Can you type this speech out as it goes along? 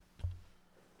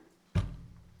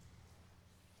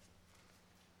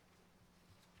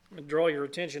Draw your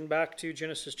attention back to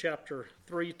Genesis chapter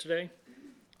 3 today.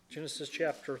 Genesis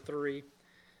chapter 3.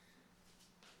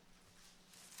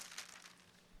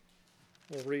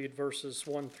 We'll read verses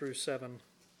 1 through 7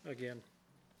 again.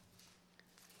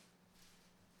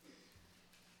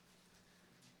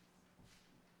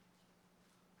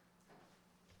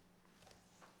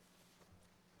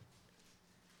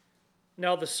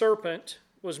 Now the serpent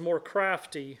was more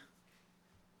crafty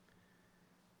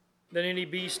than any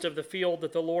beast of the field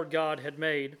that the Lord God had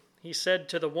made. He said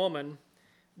to the woman,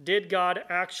 "Did God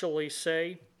actually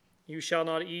say, 'You shall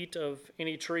not eat of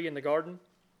any tree in the garden'?"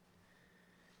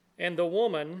 And the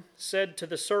woman said to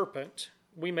the serpent,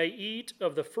 "We may eat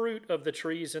of the fruit of the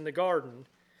trees in the garden.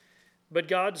 But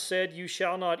God said, 'You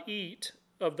shall not eat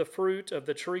of the fruit of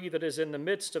the tree that is in the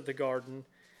midst of the garden,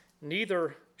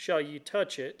 neither shall ye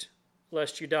touch it,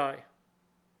 lest you die.'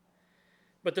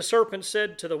 But the serpent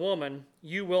said to the woman,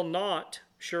 'You will not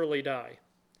surely die.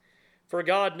 For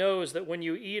God knows that when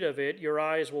you eat of it, your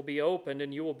eyes will be opened,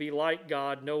 and you will be like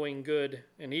God, knowing good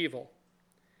and evil.'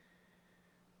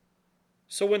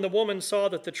 So when the woman saw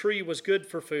that the tree was good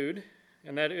for food,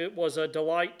 and that it was a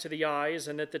delight to the eyes,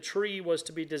 and that the tree was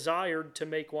to be desired to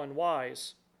make one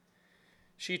wise,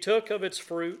 she took of its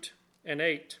fruit and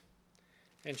ate.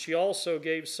 And she also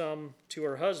gave some to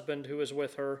her husband who was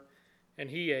with her, and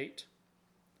he ate.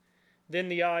 Then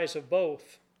the eyes of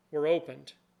both were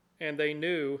opened, and they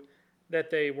knew that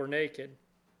they were naked.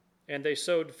 And they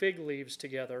sewed fig leaves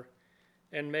together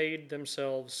and made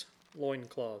themselves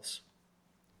loincloths."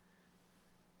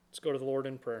 Let's go to the Lord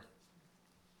in prayer.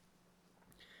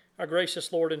 Our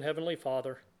gracious Lord and Heavenly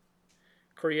Father,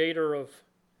 Creator of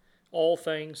all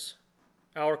things,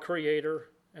 our Creator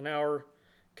and our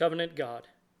covenant God,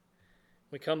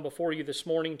 we come before you this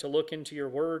morning to look into your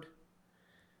word,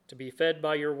 to be fed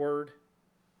by your word.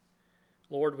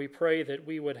 Lord, we pray that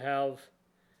we would have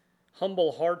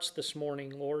humble hearts this morning,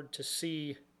 Lord, to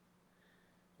see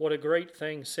what a great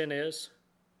thing sin is,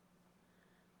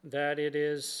 that it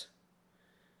is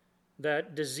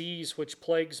that disease which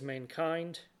plagues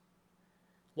mankind.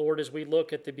 Lord, as we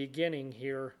look at the beginning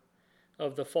here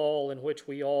of the fall in which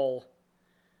we all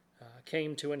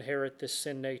came to inherit this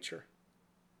sin nature,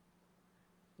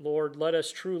 Lord, let us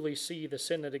truly see the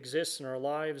sin that exists in our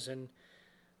lives and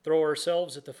throw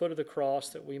ourselves at the foot of the cross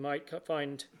that we might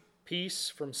find peace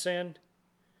from sin.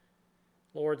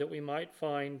 Lord, that we might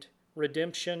find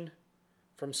redemption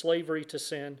from slavery to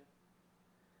sin,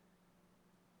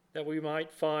 that we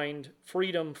might find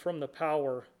freedom from the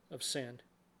power of sin.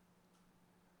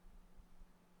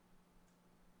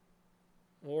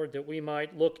 Lord, that we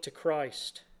might look to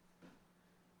Christ,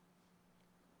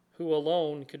 who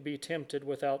alone could be tempted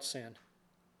without sin.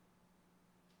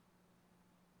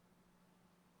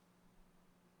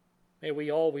 May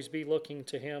we always be looking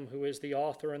to him who is the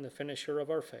author and the finisher of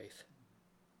our faith.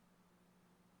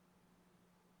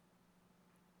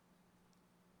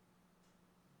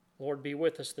 Lord, be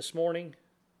with us this morning.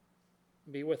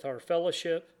 Be with our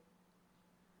fellowship,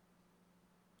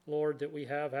 Lord, that we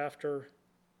have after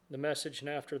the message and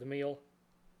after the meal.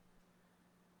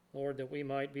 Lord, that we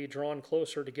might be drawn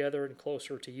closer together and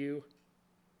closer to you.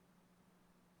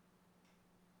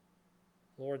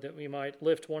 Lord, that we might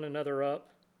lift one another up.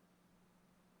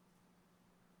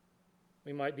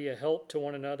 We might be a help to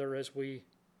one another as we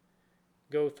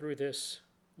go through this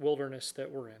wilderness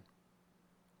that we're in.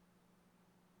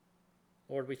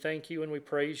 Lord, we thank you and we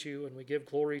praise you and we give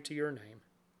glory to your name.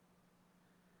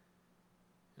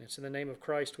 And it's in the name of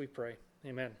Christ we pray.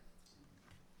 Amen.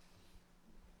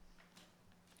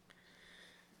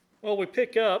 Well, we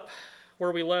pick up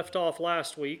where we left off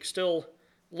last week, still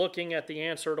looking at the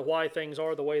answer to why things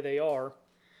are the way they are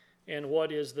and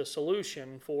what is the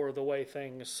solution for the way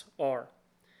things are.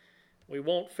 We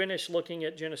won't finish looking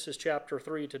at Genesis chapter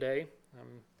 3 today.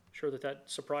 I'm sure that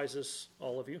surprises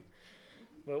all of you.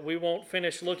 But we won't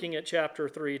finish looking at chapter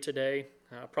 3 today.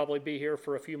 I'll probably be here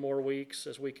for a few more weeks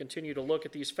as we continue to look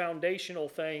at these foundational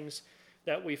things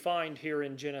that we find here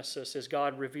in Genesis as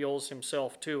God reveals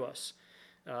himself to us.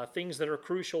 Things that are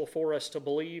crucial for us to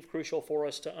believe, crucial for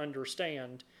us to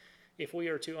understand, if we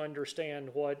are to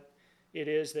understand what it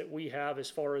is that we have as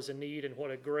far as a need and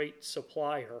what a great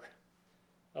supplier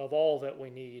of all that we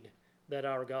need that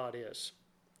our God is.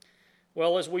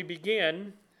 Well, as we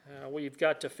begin, we've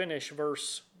got to finish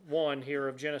verse 1 here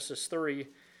of Genesis 3,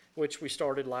 which we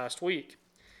started last week.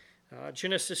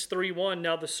 Genesis 3:1,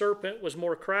 "Now the serpent was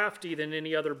more crafty than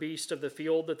any other beast of the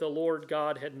field that the Lord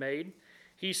God had made.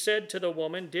 He said to the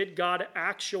woman, 'Did God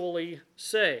actually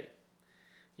say,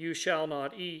 you shall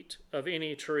not eat of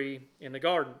any tree in the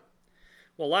garden?'"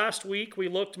 Well, last week we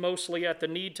looked mostly at the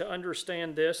need to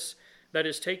understand this that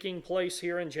is taking place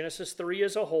here in Genesis 3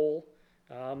 as a whole,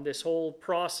 this whole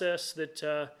process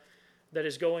that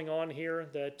is going on here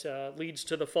that leads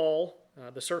to the fall,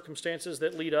 the circumstances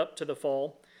that lead up to the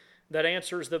fall, that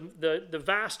answers the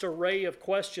vast array of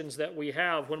questions that we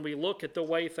have when we look at the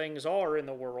way things are in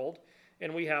the world,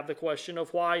 and we have the question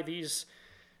of why these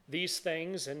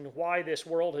things and why this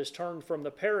world has turned from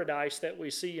the paradise that we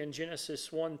see in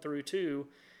Genesis 1 through 2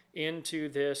 into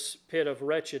this pit of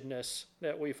wretchedness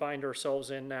that we find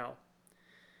ourselves in now.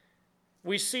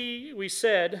 We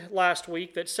said last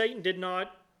week that Satan did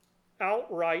not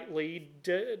outrightly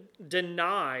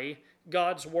deny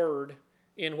God's word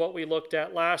in what we looked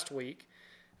at last week.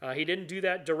 He didn't do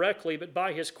that directly, but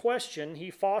by his question, he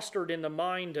fostered in the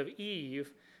mind of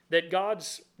Eve that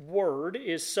God's word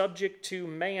is subject to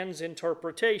man's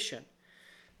interpretation,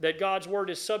 that God's word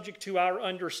is subject to our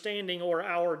understanding or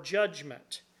our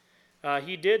judgment.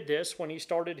 He did this when he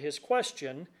started his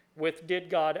question with, did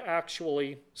God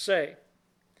actually say?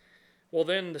 Well,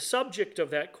 then the subject of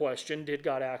that question, did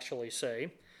God actually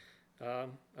say?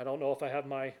 I don't know if I have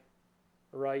my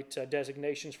right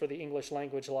designations for the English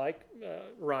language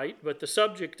right, but the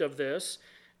subject of this,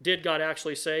 did God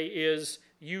actually say, is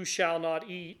you shall not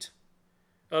eat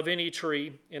of any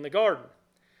tree in the garden.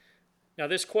 Now,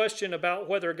 this question about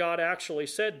whether God actually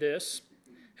said this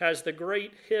has the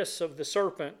great hiss of the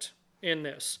serpent in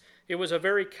this. It was a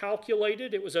very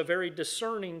calculated, it was a very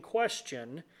discerning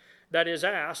question that is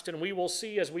asked, and we will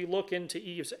see as we look into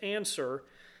Eve's answer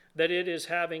that it is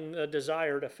having the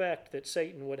desired effect that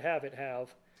Satan would have it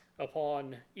have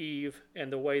upon Eve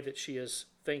and the way that she is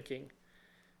thinking.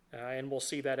 And we'll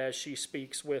see that as she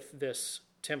speaks with this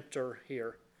tempter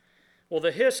here. Well,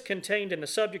 the hiss contained in the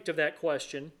subject of that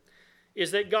question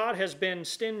is that God has been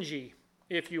stingy,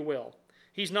 if you will.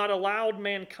 He's not allowed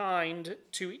mankind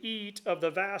to eat of the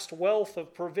vast wealth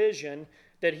of provision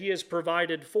that he has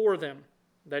provided for them,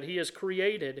 that he has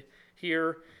created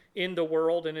here in the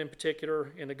world and in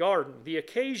particular in the garden. The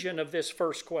occasion of this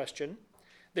first question,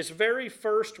 this very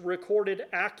first recorded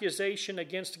accusation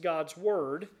against God's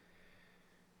word,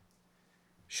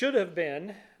 should have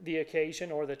been the occasion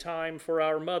or the time for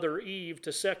our mother Eve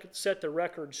to set the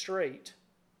record straight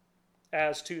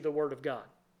as to the word of God.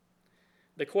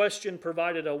 The question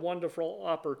provided a wonderful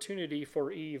opportunity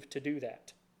for Eve to do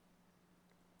that.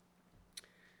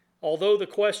 Although the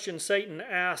question Satan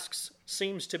asks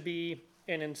seems to be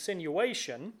an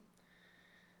insinuation,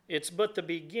 it's but the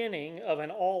beginning of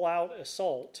an all-out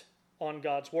assault on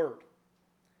God's word.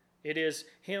 It is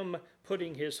him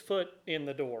putting his foot in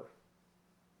the door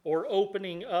or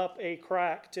opening up a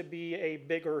crack to be a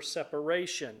bigger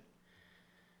separation.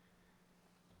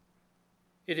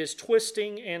 It is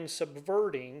twisting and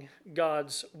subverting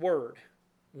God's word.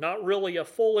 Not really a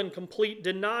full and complete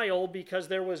denial, because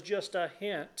there was just a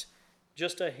hint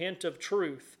of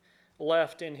truth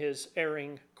left in his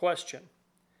erring question.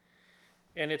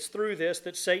 And it's through this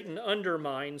that Satan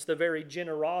undermines the very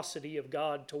generosity of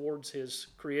God towards his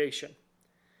creation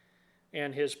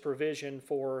and his provision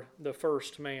for the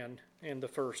first man and the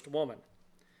first woman.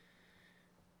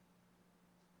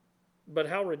 But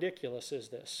how ridiculous is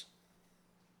this?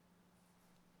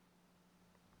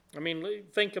 I mean,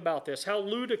 think about this. How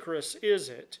ludicrous is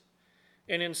it,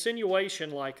 an insinuation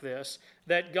like this,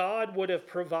 that God would have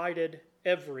provided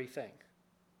everything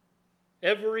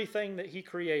that he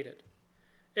created,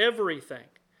 everything.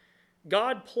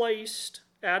 God placed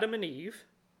Adam and Eve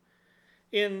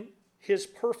in his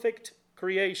perfect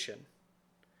creation,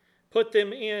 put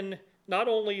them in not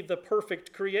only the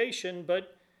perfect creation,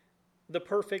 but the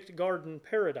perfect garden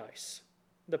paradise,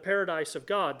 the paradise of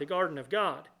God, the garden of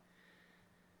God.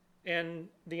 And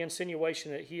the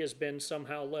insinuation that he has been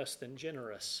somehow less than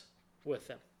generous with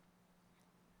them.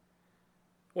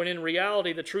 When in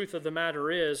reality, the truth of the matter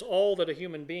is, all that a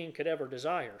human being could ever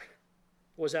desire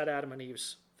was at Adam and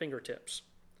Eve's fingertips.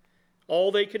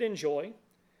 All they could enjoy,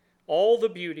 all the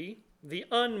beauty, the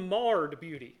unmarred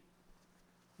beauty.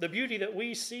 The beauty that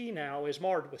we see now is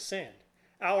marred with sin.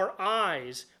 Our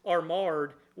eyes are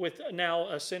marred with now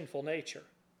a sinful nature.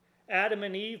 Adam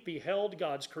and Eve beheld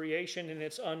God's creation in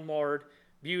its unmarred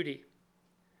beauty.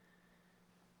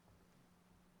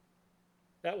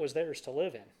 That was theirs to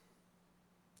live in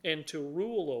and to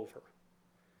rule over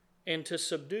and to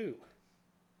subdue,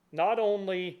 not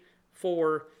only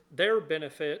for their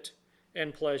benefit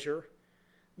and pleasure,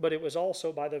 but it was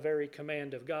also by the very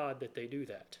command of God that they do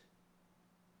that.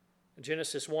 In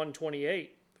Genesis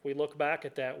 1:28, if we look back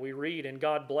at that, we read, "And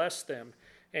God blessed them,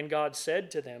 and God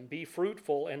said to them, Be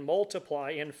fruitful and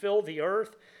multiply and fill the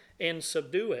earth and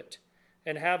subdue it,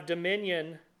 and have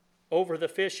dominion over the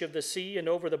fish of the sea and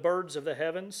over the birds of the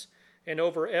heavens and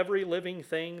over every living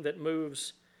thing that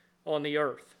moves on the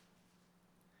earth.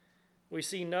 We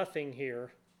see nothing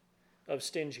here of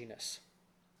stinginess.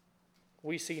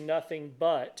 We see nothing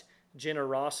but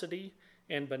generosity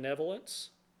and benevolence,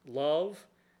 love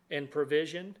and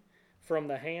provision from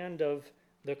the hand of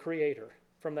the Creator,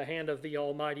 from the hand of the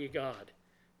Almighty God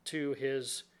to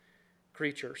his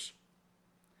creatures.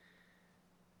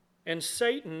 And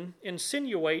Satan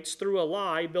insinuates through a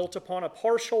lie built upon a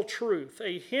partial truth,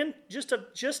 a hint, just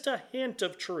a hint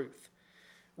of truth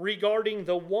regarding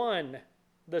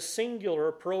the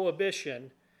singular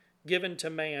prohibition given to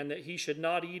man that he should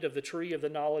not eat of the tree of the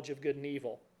knowledge of good and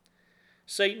evil.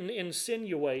 Satan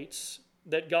insinuates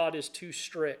that God is too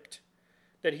strict,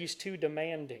 that he's too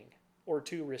demanding or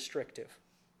too restrictive.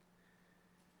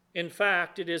 In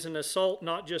fact, it is an assault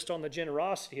not just on the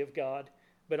generosity of God,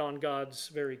 but on God's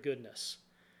very goodness.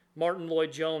 Martin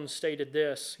Lloyd-Jones stated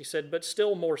this. He said, "But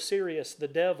still more serious, the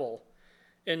devil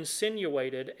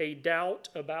insinuated a doubt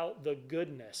about the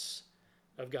goodness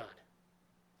of God."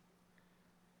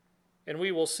 And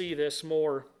we will see this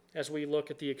more as we look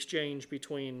at the exchange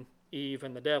between Eve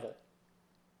and the devil.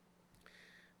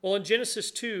 Well, in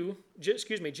Genesis 3,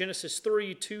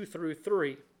 2 through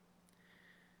 3,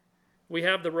 we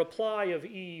have the reply of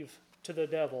Eve to the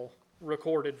devil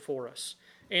recorded for us.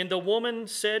 "And the woman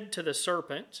said to the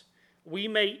serpent, 'We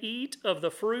may eat of the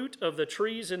fruit of the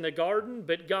trees in the garden,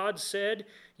 but God said,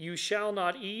 You shall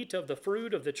not eat of the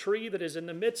fruit of the tree that is in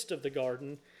the midst of the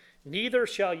garden, neither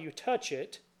shall you touch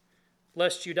it,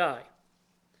 lest you die.'"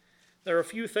 There are a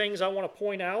few things I want to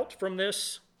point out from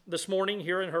this morning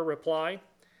here in her reply.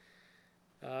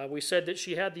 We said that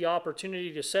she had the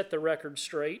opportunity to set the record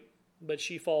straight, but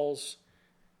she falls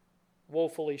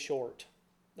woefully short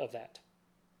of that.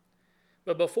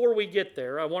 But before we get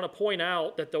there, I want to point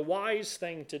out that the wise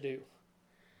thing to do,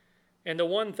 and the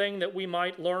one thing that we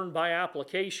might learn by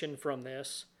application from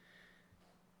this,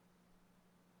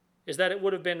 is that it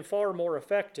would have been far more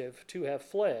effective to have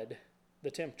fled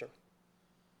the tempter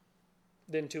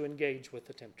than to engage with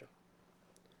the tempter.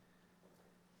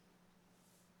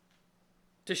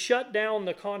 To shut down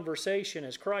the conversation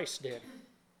as Christ did.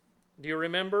 Do you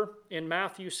remember in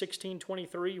Matthew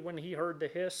 16:23 when he heard the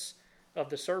hiss of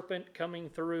the serpent coming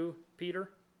through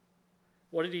Peter?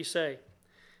 What did he say?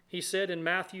 He said in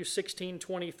Matthew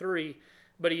 16:23,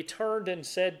 "But he turned and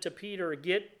said to Peter,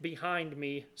 'Get behind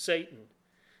me, Satan.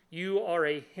 You are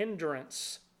a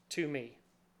hindrance to me.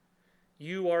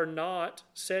 You are not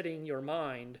setting your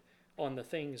mind on the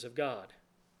things of God,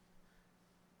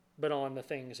 but on the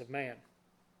things of man.'"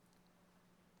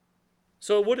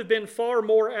 So it would have been far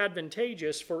more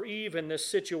advantageous for Eve in this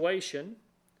situation,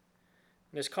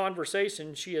 this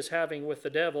conversation she is having with the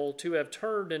devil, to have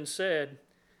turned and said,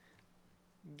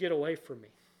 "Get away from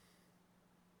me.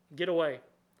 Get away.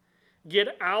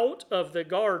 Get out of the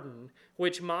garden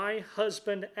which my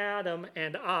husband Adam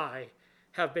and I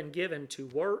have been given to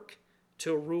work,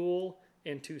 to rule,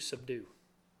 and to subdue."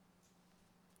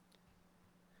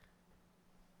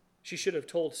 She should have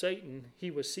told Satan he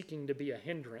was seeking to be a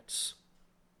hindrance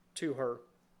to her,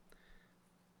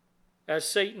 as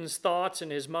Satan's thoughts in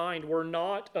his mind were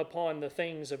not upon the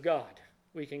things of God.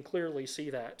 We can clearly see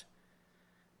that.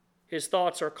 His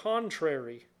thoughts are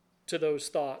contrary to those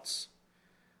thoughts,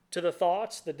 to the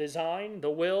thoughts, the design, the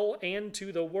will, and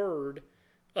to the word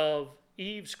of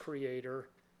Eve's creator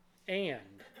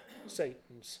and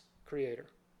Satan's creator.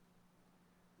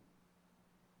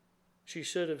 She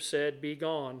should have said, "Be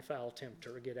gone, foul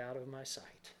tempter, get out of my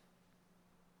sight,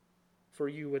 for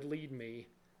you would lead me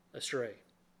astray."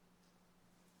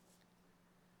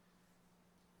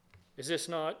 Is this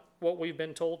not what we've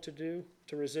been told to do,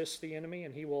 to resist the enemy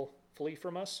and he will flee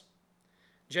from us?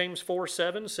 James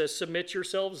 4:7 says, "Submit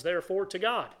yourselves therefore to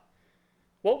God."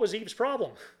 What was Eve's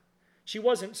problem? She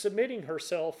wasn't submitting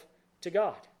herself to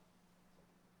God.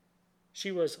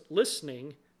 She was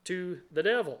listening to the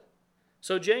devil.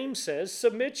 So James says,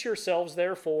 "Submit yourselves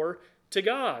therefore to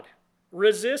God.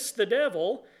 Resist the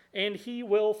devil, and he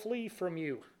will flee from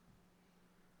you."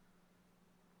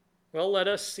 Well, let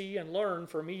us see and learn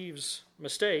from Eve's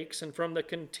mistakes and from the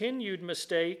continued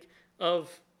mistake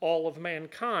of all of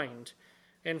mankind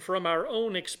and from our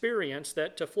own experience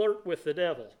that to flirt with the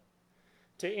devil,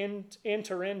 to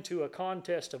enter into a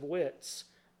contest of wits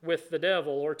with the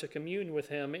devil or to commune with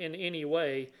him in any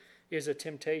way is a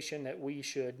temptation that we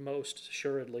should most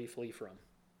assuredly flee from.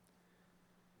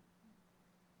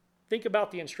 Think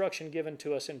about the instruction given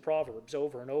to us in Proverbs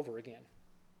over and over again.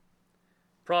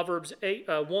 Proverbs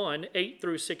 1:8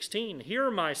 through 16. "Hear,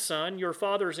 my son, your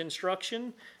father's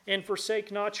instruction, and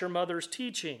forsake not your mother's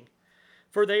teaching.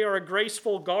 For they are a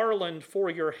graceful garland for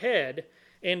your head,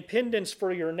 and pendants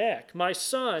for your neck. My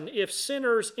son, if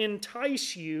sinners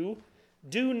entice you,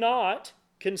 do not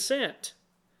consent.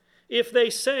 If they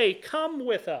say, come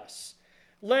with us,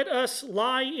 let us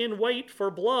lie in wait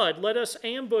for blood. Let us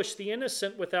ambush the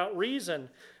innocent without reason.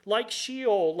 Like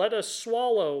Sheol, let us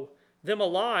swallow them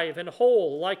alive and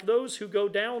whole. Like those who go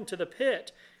down to the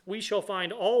pit, we shall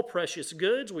find all precious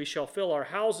goods. We shall fill our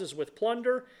houses with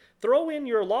plunder. Throw in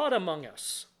your lot among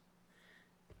us,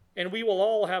 and we will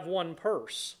all have one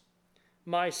purse.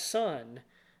 My son,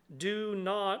 do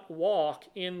not walk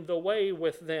in the way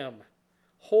with them.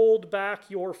 Hold back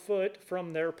your foot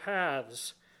from their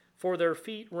paths, for their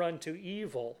feet run to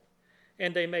evil,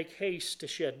 and they make haste to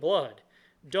shed blood.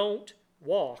 Don't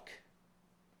walk,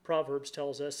 Proverbs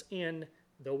tells us, in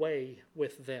the way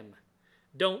with them.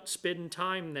 Don't spend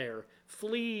time there.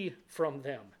 Flee from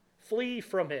them. Flee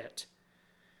from it.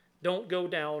 Don't go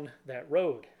down that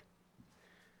road.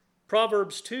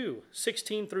 Proverbs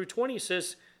 2:16 through 20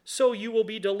 says, so you will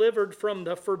be delivered from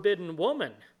the forbidden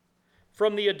woman,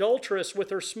 from the adulteress with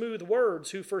her smooth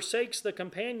words, who forsakes the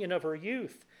companion of her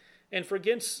youth and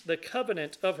forgets the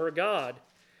covenant of her God.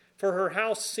 For her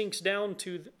house sinks down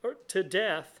to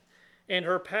death, and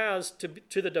her paths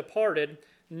to the departed.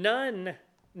 None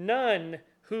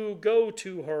who go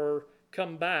to her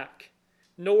come back,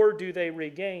 nor do they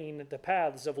regain the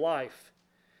paths of life.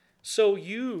 So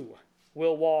you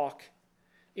will walk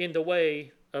in the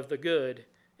way of the good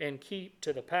and keep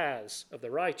to the paths of the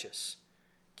righteous.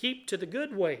 Keep to the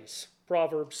good ways,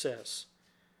 Proverbs says.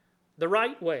 The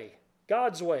right way,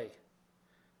 God's way.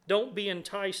 Don't be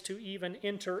enticed to even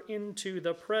enter into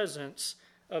the presence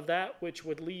of that which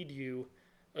would lead you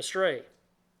astray.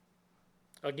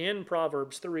 Again,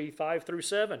 Proverbs 3:5 through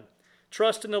 7.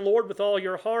 Trust in the Lord with all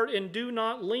your heart and do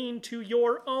not lean to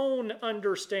your own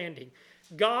understanding.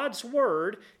 God's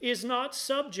word is not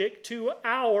subject to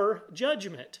our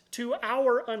judgment, to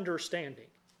our understanding.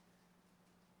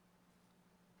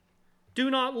 Do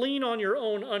not lean on your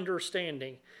own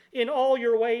understanding. In all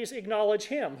your ways acknowledge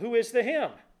him. Who is the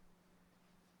him?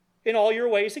 In all your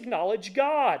ways acknowledge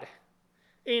God,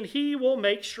 and he will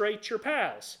make straight your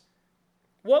paths.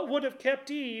 What would have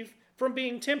kept Eve from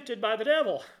being tempted by the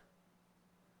devil?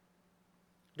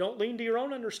 Don't lean to your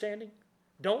own understanding.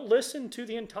 Don't listen to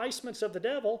the enticements of the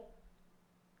devil.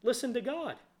 Listen to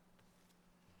God.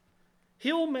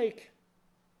 He'll make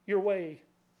your way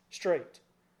straight.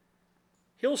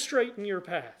 He'll straighten your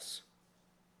paths.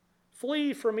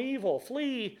 Flee from evil.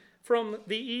 Flee from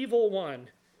the evil one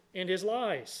and his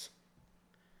lies.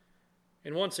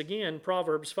 And once again,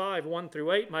 Proverbs 5:1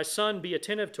 through 8, my son, be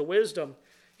attentive to wisdom.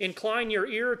 Incline your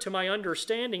ear to my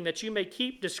understanding, that you may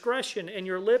keep discretion, and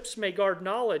your lips may guard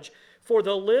knowledge. For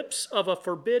the lips of a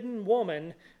forbidden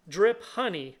woman drip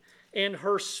honey, and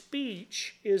her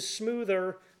speech is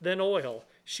smoother than oil.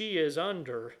 She is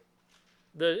under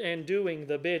and doing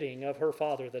the bidding of her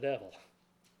father, the devil.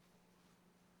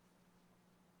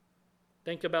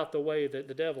 Think about the way that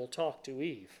the devil talked to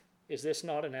Eve. Is this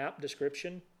not an apt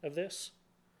description of this?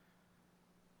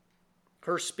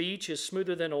 Her speech is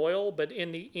smoother than oil, but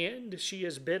in the end she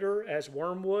is bitter as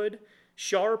wormwood,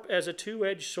 sharp as a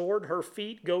two-edged sword. Her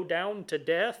feet go down to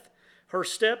death. Her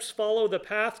steps follow the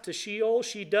path to Sheol.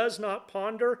 She does not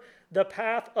ponder the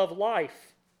path of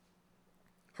life.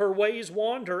 Her ways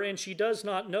wander, and she does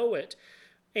not know it.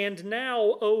 And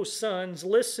now, O sons,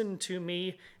 listen to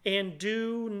me, and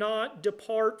do not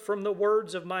depart from the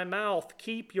words of my mouth.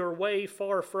 Keep your way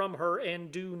far from her,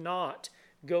 and do not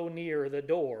go near the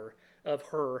door of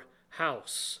her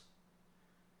house.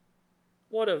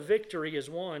 What a victory is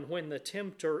won when the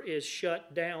tempter is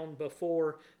shut down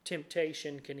before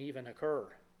temptation can even occur.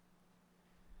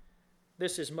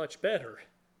 This is much better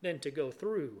than to go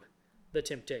through the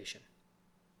temptation.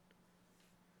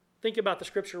 Think about the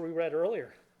scripture we read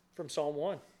earlier from Psalm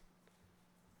 1.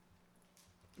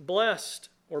 Blessed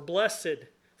or blessed,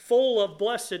 full of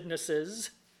blessednesses,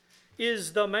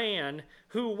 is the man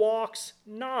who walks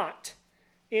not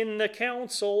in the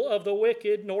counsel of the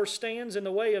wicked, nor stands in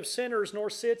the way of sinners, nor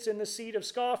sits in the seat of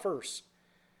scoffers.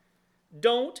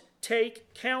 Don't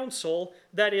take counsel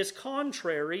that is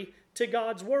contrary to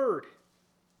God's word.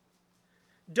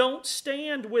 Don't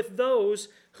stand with those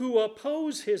who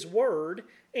oppose his word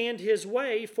and his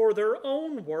way for their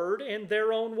own word and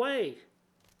their own way.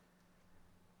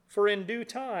 For in due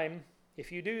time,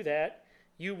 if you do that,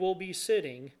 you will be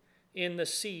sitting in the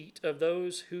seat of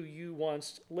those who you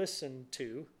once listened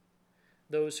to,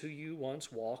 those who you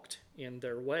once walked in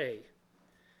their way.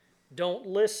 Don't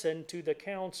listen to the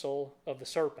counsel of the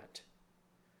serpent.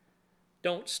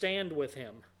 Don't stand with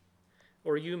him,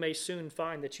 or you may soon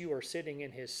find that you are sitting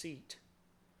in his seat.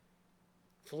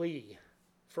 Flee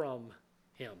from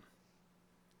him.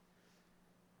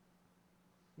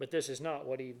 But this is not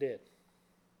what Eve did.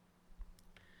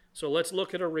 So let's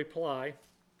look at a reply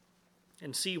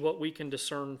and see what we can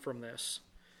discern from this.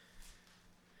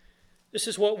 This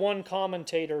is what one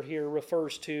commentator here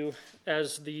refers to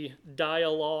as the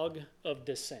dialogue of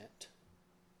dissent.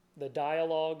 The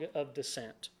dialogue of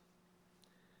dissent.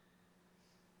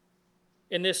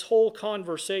 In this whole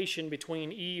conversation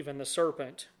between Eve and the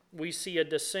serpent, we see a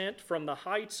descent from the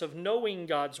heights of knowing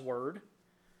God's word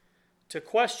to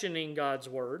questioning God's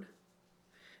word,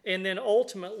 and then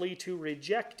ultimately to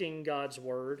rejecting God's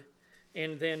word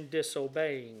and then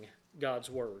disobeying God's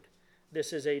word.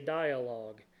 This is a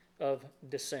dialogue of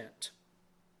dissent.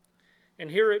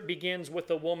 And here it begins with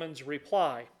the woman's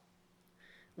reply.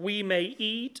 We may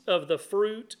eat of the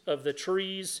fruit of the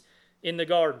trees in the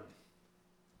garden.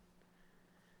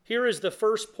 Here is the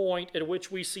first point at which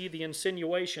we see the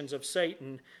insinuations of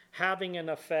Satan having an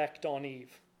effect on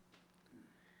Eve.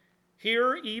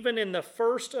 Here, even in the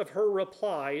first of her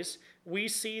replies, we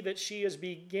see that she is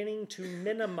beginning to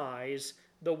minimize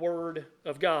the word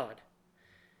of God.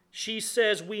 She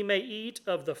says we may eat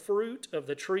of the fruit of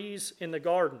the trees in the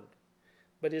garden.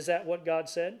 But is that what God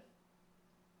said?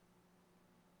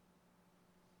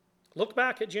 Look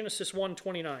back at Genesis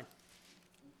 1:29.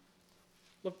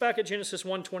 Look back at Genesis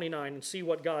 1:29 and see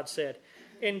what God said.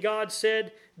 And God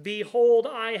said, behold,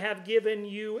 I have given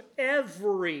you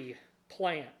every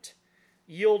plant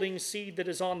yielding seed that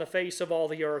is on the face of all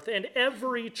the earth, and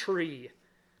every tree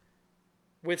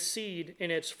with seed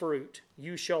in its fruit.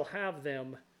 You shall have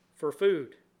them for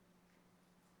food.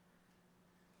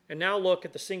 And now look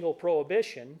at the single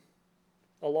prohibition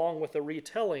along with the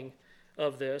retelling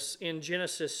of this in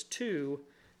Genesis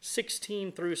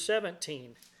 2:16 through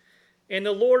 17. And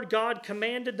the Lord God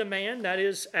commanded the man, that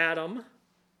is Adam,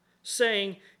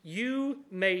 saying, you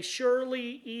may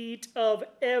surely eat of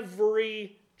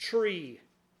every tree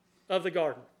of the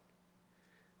garden,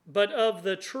 but of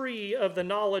the tree of the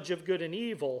knowledge of good and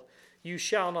evil you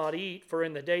shall not eat, for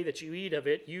in the day that you eat of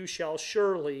it you shall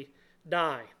surely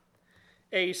die.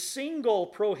 A single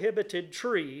prohibited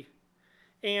tree,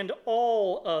 and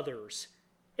all others,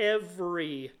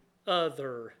 every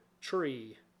other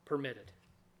tree permitted.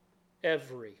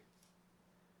 Every.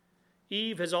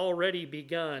 Eve has already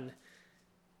begun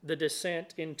the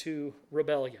descent into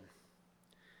rebellion.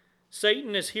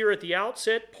 Satan is here at the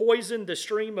outset, poisoned the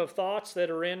stream of thoughts that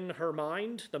are in her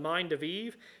mind, the mind of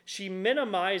Eve. She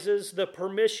minimizes the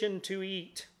permission to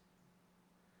eat.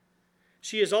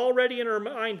 She has already in her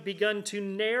mind begun to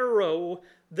narrow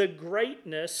the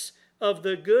greatness of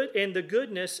the good and the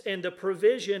goodness and the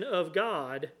provision of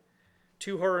God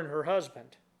to her and her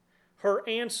husband. Her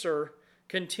answer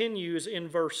continues in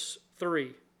verse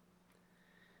 3.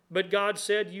 But God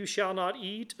said, you shall not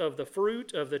eat of the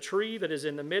fruit of the tree that is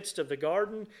in the midst of the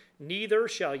garden, neither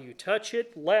shall you touch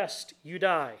it, lest you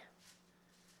die.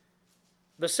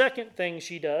 The second thing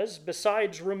she does,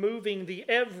 besides removing the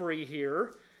every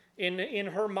here, in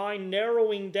her mind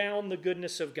narrowing down the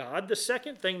goodness of God, the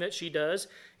second thing that she does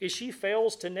is she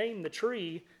fails to name the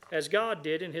tree as God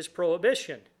did in his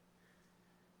prohibition.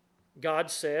 God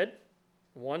said,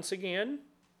 once again,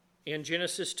 in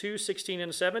Genesis 2:16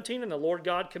 and 17, and the Lord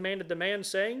God commanded the man,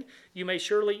 saying, you may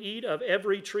surely eat of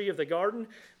every tree of the garden,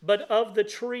 but of the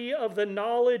tree of the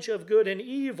knowledge of good and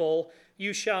evil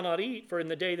you shall not eat, for in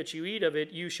the day that you eat of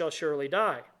it you shall surely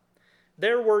die.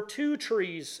 There were two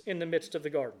trees in the midst of the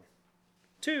garden.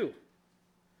 Two.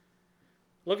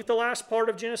 Look at the last part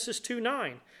of Genesis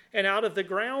 2:9. And out of the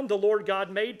ground the Lord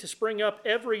God made to spring up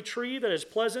every tree that is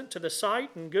pleasant to the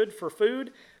sight and good for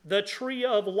food. The tree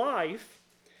of life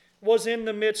was in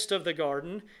the midst of the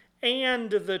garden, and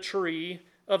the tree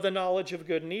of the knowledge of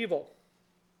good and evil.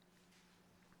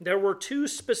 There were two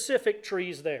specific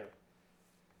trees there,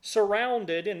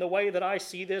 surrounded, in the way that I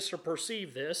see this or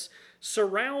perceive this,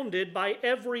 surrounded by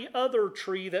every other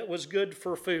tree that was good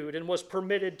for food and was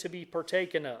permitted to be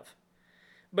partaken of.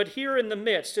 But here in the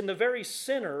midst, in the very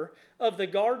center of the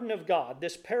garden of God,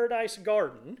 this paradise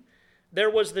garden, there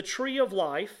was the tree of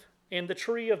life and the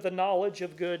tree of the knowledge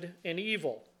of good and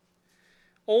evil.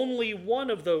 Only one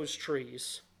of those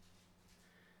trees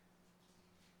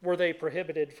were they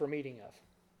prohibited from eating of.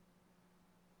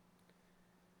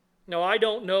 Now, I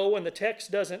don't know, and the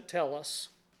text doesn't tell us,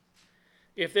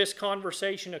 if this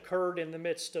conversation occurred in the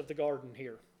midst of the garden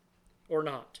here or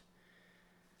not.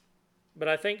 But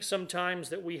I think sometimes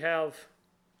that we have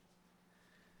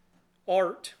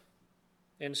art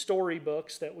and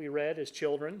storybooks that we read as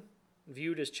children,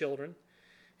 viewed as children,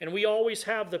 and we always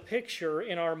have the picture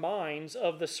in our minds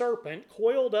of the serpent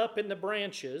coiled up in the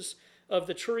branches of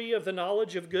the tree of the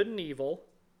knowledge of good and evil,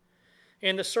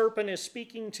 And the serpent is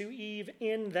speaking to Eve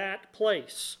in that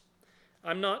place.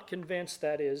 I'm not convinced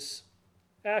that is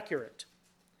accurate.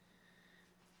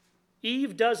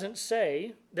 Eve doesn't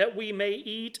say that we may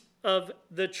eat of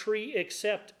the tree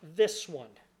except this one.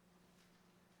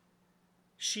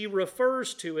 She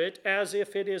refers to it as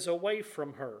if it is away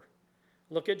from her.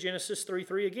 Look at Genesis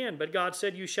 3:3 again. But God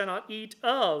said, you shall not eat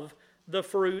of the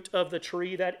fruit of the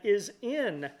tree that is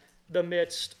in the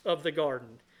midst of the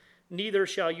garden, neither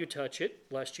shall you touch it,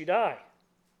 lest you die.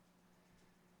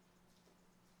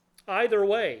 Either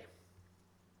way,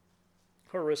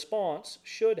 her response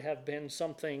should have been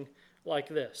something like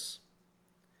this.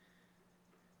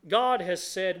 God has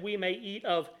said we may eat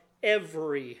of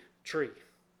every tree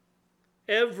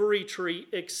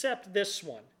except this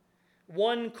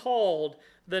one called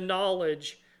the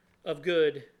knowledge of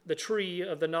good, the tree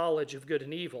of the knowledge of good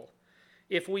and evil.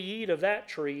 If we eat of that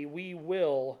tree, we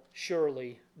will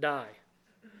surely die.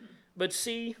 But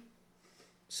see,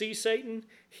 Satan,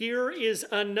 here is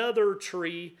another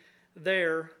tree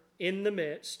there in the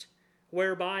midst,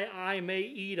 whereby I may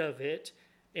eat of it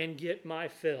and get my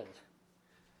fill.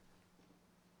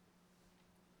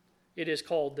 It is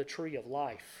called the tree of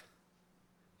life.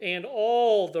 And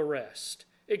all the rest,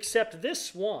 except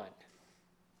this one,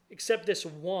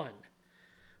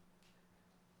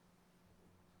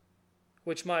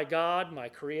 which my God, my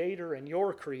Creator, and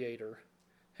your Creator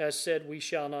has said we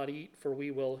shall not eat, for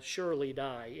we will surely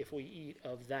die if we eat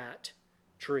of that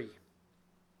tree.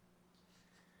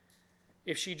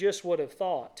 If she just would have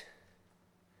thought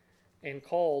and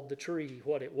called the tree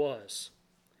what it was,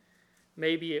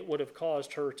 maybe it would have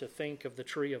caused her to think of the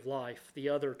tree of life, the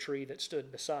other tree that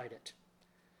stood beside it,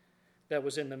 that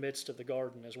was in the midst of the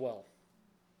garden as well.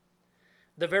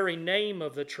 The very name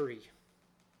of the tree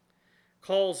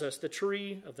calls us, the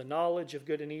tree of the knowledge of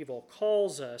good and evil,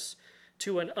 calls us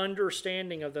to an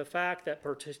understanding of the fact that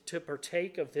to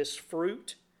partake of this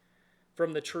fruit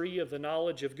from the tree of the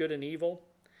knowledge of good and evil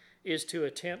is to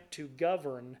attempt to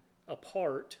govern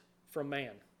apart from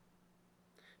man,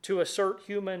 to assert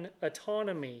human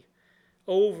autonomy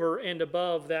over and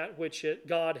above that which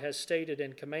God has stated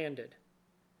and commanded.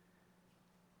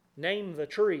 Name the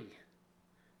tree.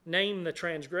 Name the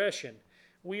transgression.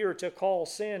 We are to call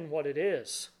sin what it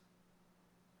is.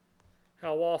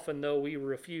 How often, though, we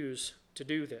refuse to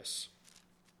do this.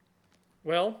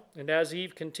 Well, and as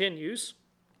Eve continues,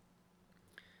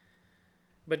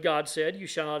 but God said, you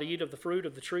shall not eat of the fruit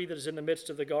of the tree that is in the midst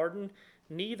of the garden,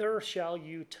 neither shall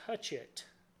you touch it,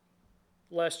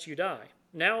 lest you die.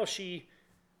 Now she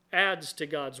adds to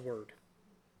God's word.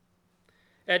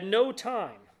 At no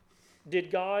time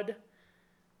did God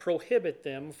prohibit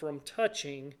them from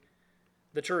touching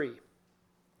the tree.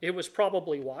 It was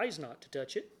probably wise not to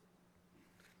touch it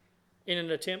in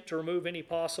an attempt to remove any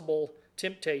possible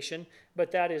temptation,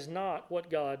 but that is not what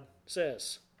God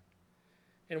says.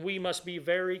 And we must be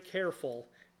very careful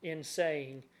in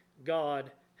saying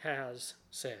God has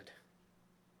said.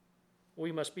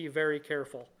 We must be very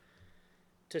careful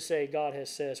to say God has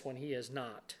says when he has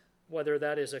not, whether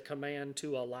that is a command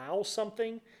to allow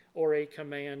something or a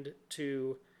command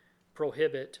to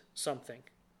prohibit something.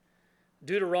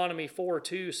 Deuteronomy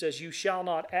 4:2 says, you shall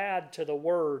not add to the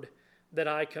word that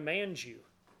I command you,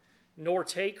 nor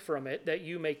take from it, that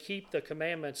you may keep the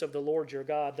commandments of the Lord your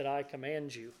God that I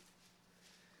command you.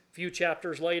 A few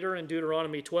chapters later in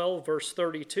Deuteronomy 12, verse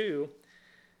 32,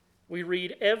 we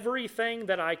read, everything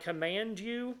that I command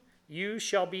you, you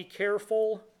shall be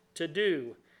careful to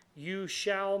do. You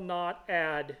shall not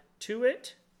add to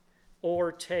it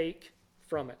or take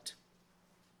from it.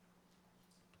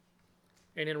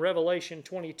 And in Revelation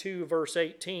 22, verse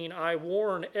 18, I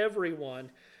warn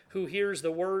everyone who hears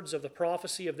the words of the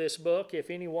prophecy of this book, if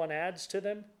anyone adds to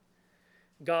them,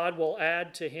 God will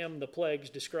add to him the plagues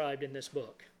described in this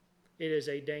book. It is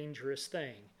a dangerous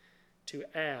thing to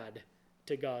add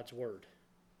to God's word.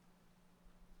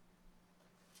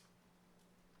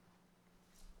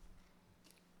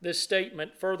 This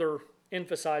statement further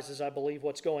emphasizes, I believe,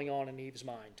 what's going on in Eve's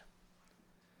mind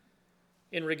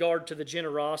in regard to the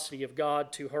generosity of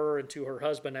God to her and to her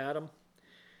husband Adam.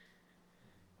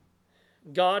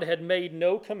 God had made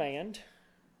no command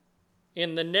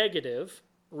in the negative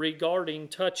regarding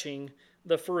touching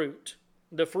the fruit.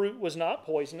 The fruit was not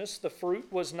poisonous. The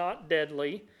fruit was not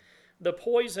deadly. The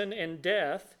poison and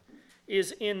death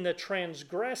is in the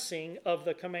transgressing of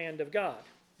the command of God,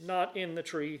 not in the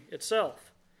tree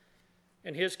itself.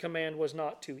 And his command was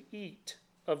not to eat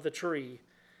of the tree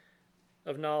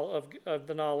of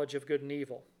the knowledge of good and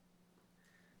evil.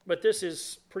 But this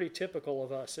is pretty typical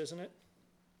of us, isn't it?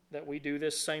 That we do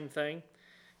this same thing.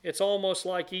 It's almost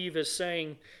like Eve is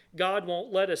saying, God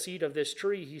won't let us eat of this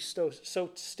tree. He's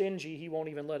so stingy, he won't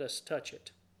even let us touch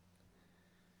it.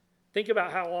 Think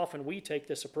about how often we take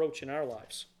this approach in our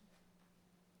lives.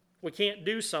 We can't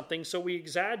do something, so we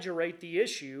exaggerate the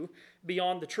issue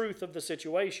beyond the truth of the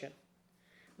situation.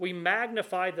 We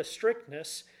magnify the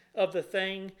strictness of the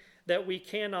thing that we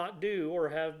cannot do or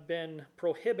have been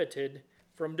prohibited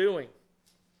from doing.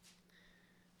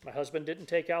 My husband didn't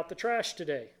take out the trash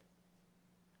today.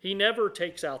 He never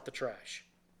takes out the trash.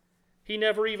 He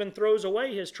never even throws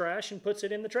away his trash and puts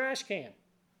it in the trash can.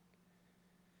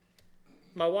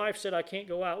 My wife said I can't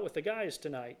go out with the guys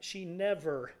tonight. She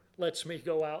never lets me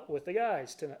go out with the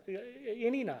guys tonight,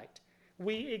 any night.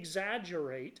 We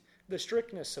exaggerate the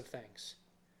strictness of things.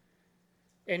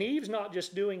 And Eve's not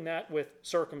just doing that with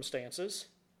circumstances.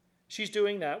 She's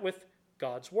doing that with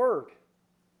God's Word.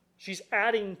 She's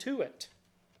adding to it,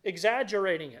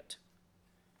 exaggerating it.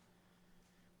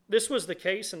 This was the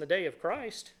case in the day of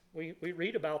Christ. We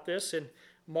read about this in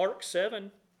Mark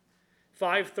 7,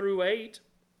 5 through 8.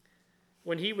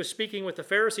 When he was speaking with the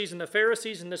Pharisees, and the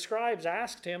Pharisees and the scribes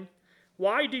asked him,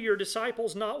 "Why do your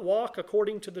disciples not walk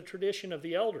according to the tradition of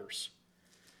the elders,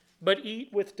 but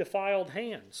eat with defiled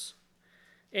hands?"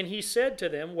 And he said to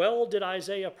them, "Well did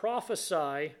Isaiah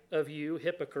prophesy of you,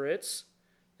 hypocrites,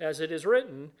 as it is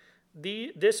written,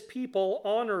 this people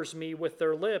honors me with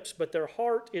their lips, but their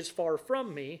heart is far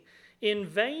from me. In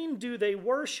vain do they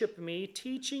worship me,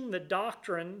 teaching the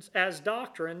doctrines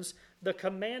the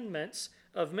commandments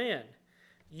of men."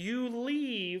 You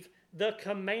leave the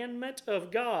commandment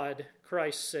of God,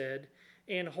 Christ said,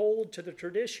 and hold to the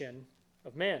tradition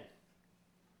of men.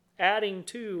 Adding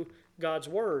to God's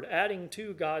word, adding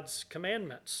to God's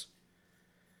commandments.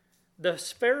 The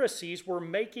Pharisees were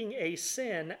making a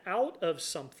sin out of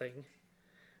something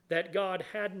that God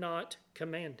had not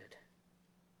commanded.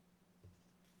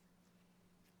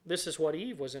 This is what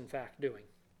Eve was in fact doing.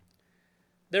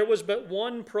 There was but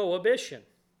one prohibition.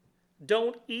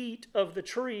 Don't eat of the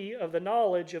tree of the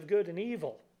knowledge of good and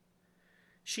evil.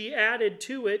 She added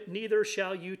to it, neither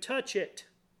shall you touch it.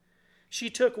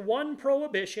 She took one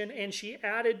prohibition and she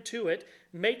added to it,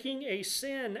 making a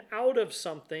sin out of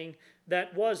something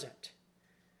that wasn't.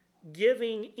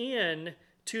 Giving in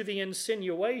to the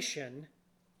insinuation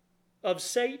of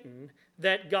Satan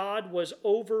that God was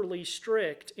overly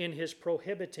strict in his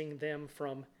prohibiting them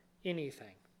from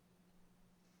anything.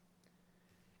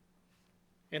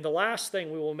 And the last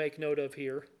thing we will make note of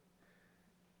here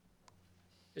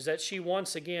is that she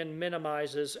once again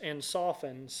minimizes and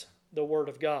softens the Word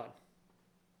of God.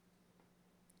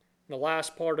 In the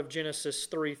last part of Genesis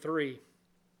 3:3,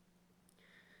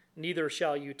 neither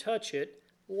shall you touch it,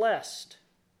 lest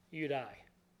you die.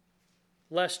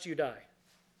 Lest you die.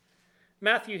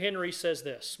 Matthew Henry says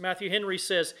this. Matthew Henry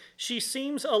says, she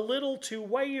seems a little to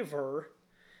waver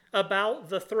about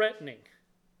the threatening,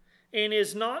 and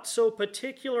is not so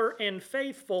particular and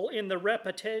faithful in the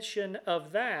repetition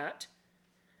of that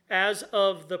as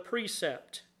of the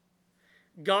precept.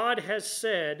 God has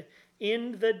said,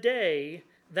 in the day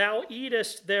thou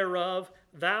eatest thereof,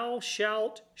 thou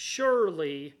shalt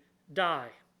surely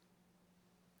die.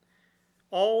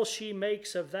 All she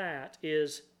makes of that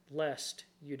is, lest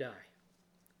you die.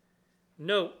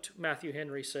 Note, Matthew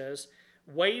Henry says,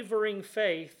 wavering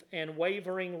faith and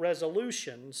wavering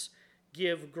resolutions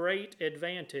give great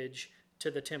advantage to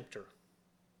the tempter.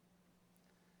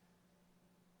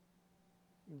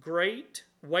 Great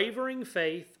wavering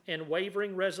faith and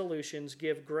wavering resolutions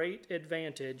give great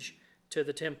advantage to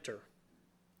the tempter.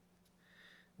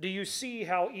 Do you see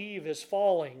how Eve is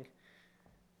falling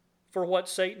for what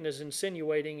Satan is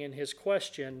insinuating in his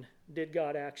question, did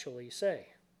God actually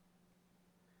say?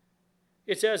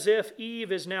 It's as if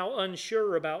Eve is now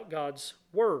unsure about God's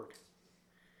word.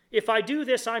 If I do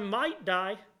this, I might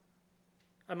die.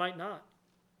 I might not.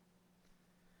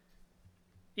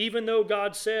 Even though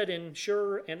God said in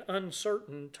sure and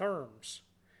uncertain terms.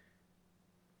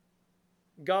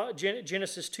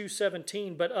 Genesis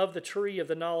 2:17, but of the tree of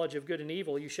the knowledge of good and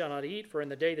evil you shall not eat, for in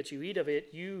the day that you eat of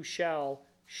it, you shall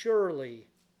surely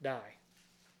die.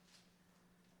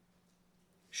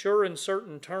 Sure and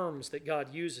certain terms that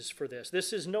God uses for this.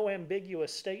 This is no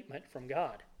ambiguous statement from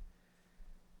God.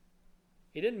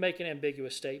 He didn't make an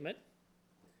ambiguous statement.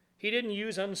 He didn't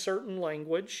use uncertain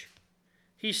language.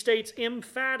 He states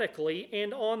emphatically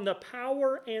and on the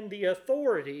power and the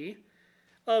authority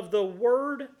of the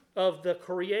word of the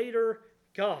Creator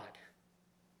God.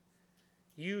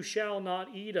 You shall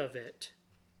not eat of it,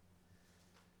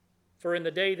 for in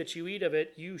the day that you eat of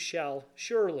it, you shall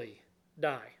surely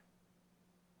die.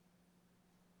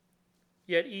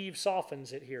 Yet Eve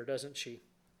softens it here, doesn't she?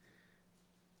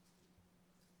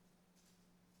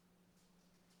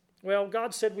 Well,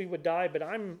 God said we would die, but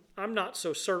I'm not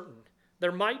so certain.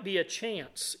 There might be a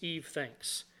chance, Eve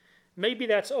thinks. Maybe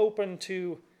that's open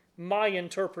to my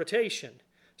interpretation,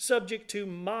 subject to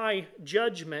my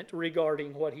judgment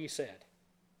regarding what he said.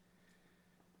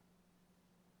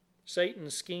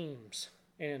 Satan's schemes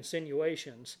and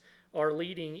insinuations are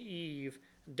leading Eve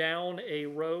down a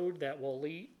road that will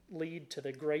lead to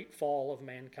the great fall of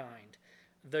mankind,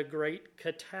 the great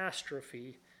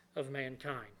catastrophe of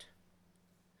mankind.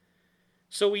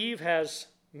 So Eve has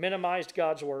minimized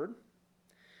God's word.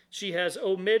 She has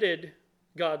omitted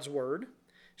God's word.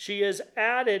 She has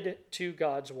added to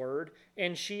God's word,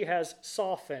 and she has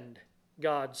softened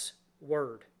God's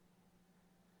word.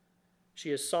 She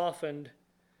has softened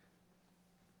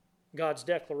God's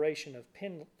declaration of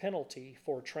penalty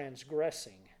for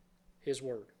transgressing his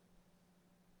word.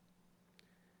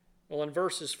 Well, in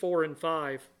verses 4 and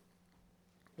 5,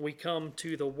 we come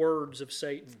to the words of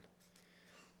Satan.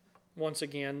 Once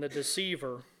again, the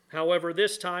deceiver. However,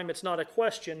 this time it's not a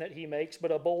question that he makes,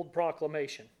 but a bold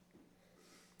proclamation.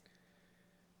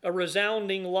 A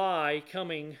resounding lie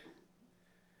coming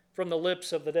from the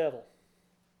lips of the devil.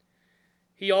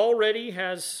 He already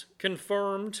has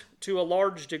confirmed to a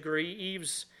large degree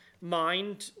Eve's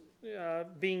mind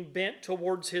being bent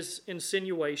towards his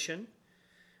insinuation,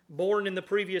 born in the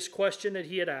previous question that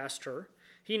he had asked her.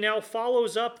 He now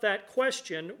follows up that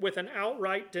question with an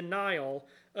outright denial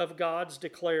of God's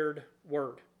declared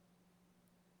word.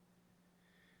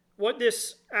 What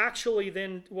is actually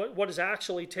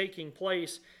taking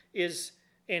place is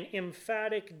an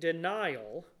emphatic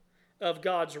denial of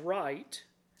God's right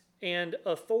and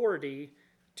authority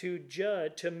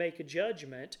to make a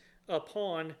judgment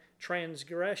upon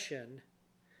transgression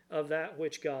of that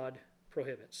which God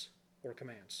prohibits or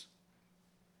commands.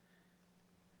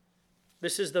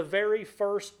 This is the very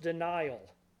first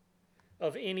denial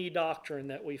of any doctrine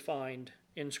that we find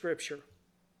in Scripture.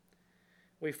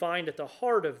 We find at the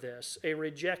heart of this a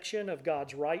rejection of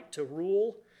God's right to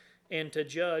rule and to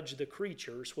judge the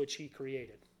creatures which he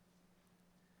created.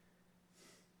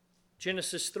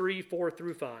 Genesis 3, 4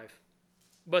 through 5.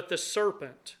 But the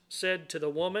serpent said to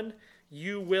the woman,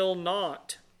 "You will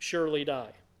not surely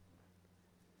die.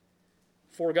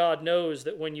 For God knows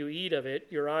that when you eat of it,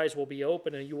 your eyes will be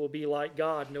open and you will be like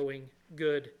God, knowing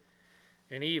good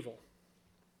and evil."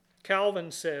 Calvin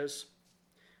says,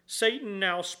 Satan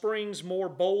now springs more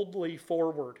boldly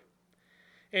forward.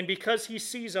 And because he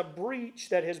sees a breach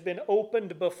that has been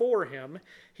opened before him,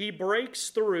 he breaks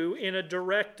through in a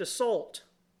direct assault.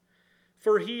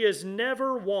 For he is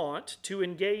never wont to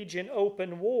engage in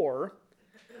open war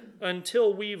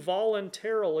until we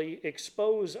voluntarily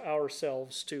expose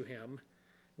ourselves to him,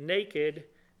 naked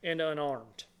and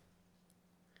unarmed.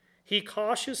 He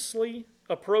cautiously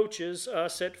approaches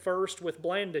us at first with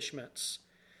blandishments,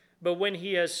 but when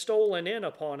he has stolen in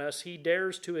upon us, he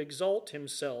dares to exalt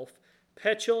himself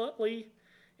petulantly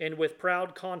and with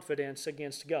proud confidence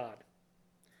against God.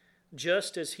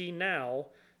 Just as he now,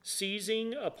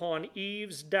 seizing upon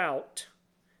Eve's doubt,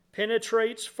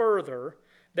 penetrates further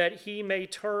that he may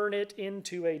turn it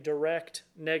into a direct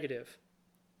negative.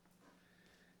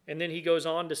 And then he goes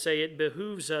on to say it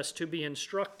behooves us to be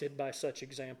instructed by such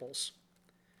examples,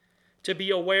 to be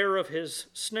aware of his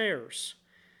snares,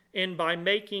 and by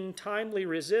making timely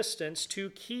resistance to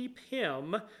keep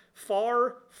him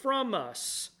far from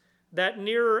us, that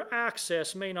nearer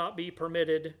access may not be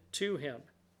permitted to him.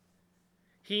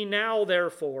 He now,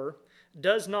 therefore,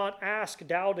 does not ask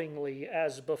doubtingly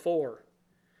as before,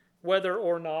 whether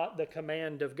or not the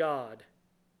command of God,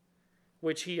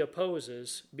 which he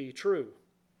opposes, be true,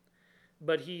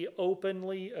 but he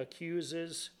openly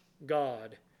accuses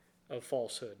God of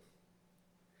falsehood.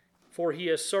 For he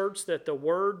asserts that the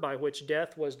word by which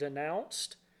death was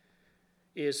denounced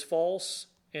is false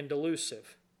and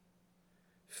delusive.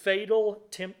 Fatal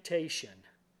temptation,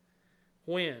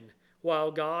 when, while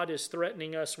God is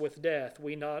threatening us with death,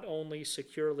 we not only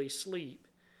securely sleep,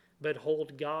 but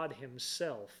hold God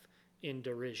himself in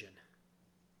derision.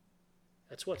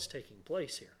 That's what's taking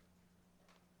place here.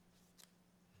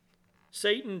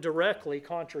 Satan directly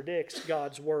contradicts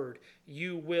God's word.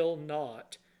 You will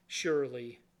not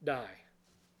surely die.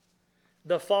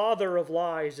 The father of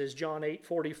lies, as John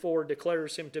 8:44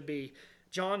 declares him to be.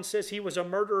 John says he was a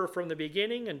murderer from the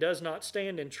beginning and does not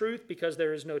stand in truth because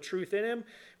there is no truth in him.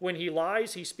 When he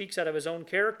lies, he speaks out of his own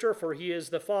character, for he is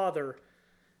the father.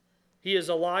 He is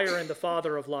a liar and the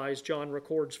father of lies, John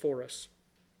records for us.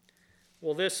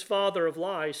 Well, this father of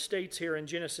lies states here in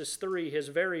Genesis 3 his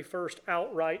very first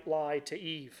outright lie to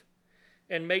Eve,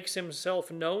 and makes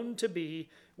himself known to be,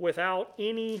 without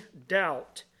any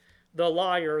doubt, the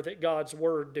liar that God's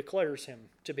word declares him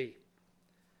to be.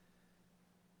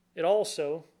 It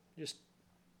also, just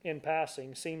in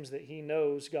passing, seems that he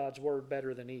knows God's word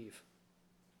better than Eve.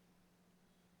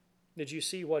 Did you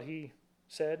see what he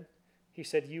said? He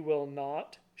said, "You will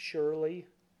not surely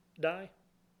die."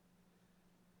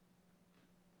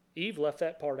 Eve left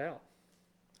that part out.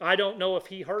 I don't know if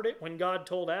he heard it when God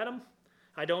told Adam.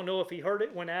 I don't know if he heard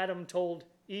it when Adam told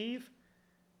Eve,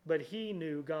 but he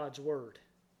knew God's word.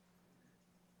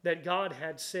 That God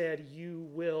had said, "You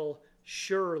will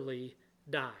surely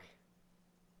die."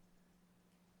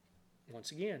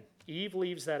 Once again, Eve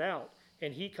leaves that out,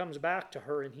 and he comes back to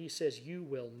her and he says, "You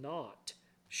will not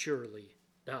surely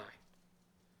die."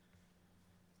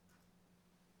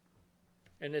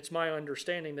 And it's my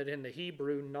understanding that in the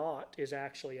Hebrew, "not" is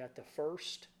actually at the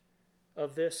first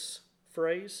of this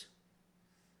phrase.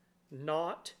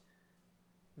 Not,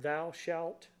 "thou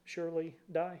shalt surely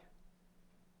die."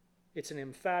 It's an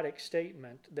emphatic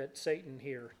statement that Satan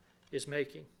here is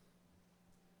making.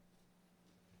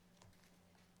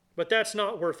 But that's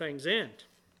not where things end.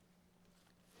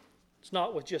 It's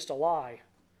not with just a lie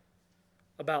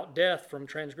about death from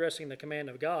transgressing the command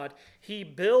of God. He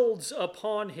builds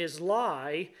upon his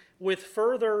lie with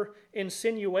further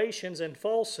insinuations and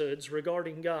falsehoods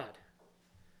regarding God.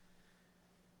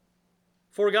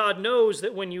 For God knows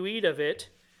that when you eat of it,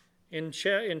 in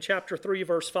chapter 3,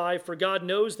 verse 5, "For God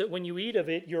knows that when you eat of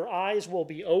it, your eyes will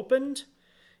be opened,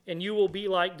 and you will be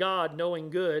like God, knowing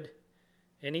good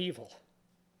and evil."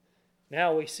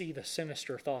 Now we see the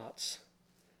sinister thoughts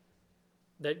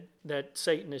that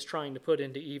Satan is trying to put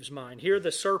into Eve's mind. Here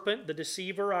the serpent, the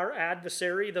deceiver, our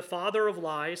adversary, the father of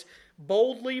lies,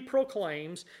 boldly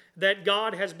proclaims that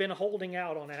God has been holding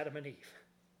out on Adam and Eve.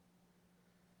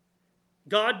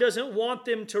 God doesn't want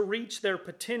them to reach their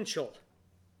potential,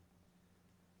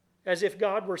 as if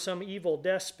God were some evil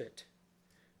despot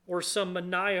or some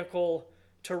maniacal,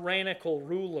 tyrannical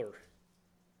ruler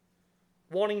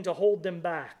wanting to hold them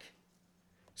back.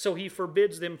 So he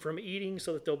forbids them from eating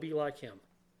so that they'll be like him.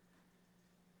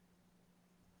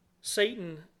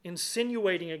 Satan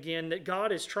insinuating again that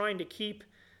God is trying to keep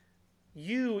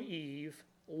you, Eve,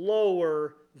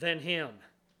 lower than him,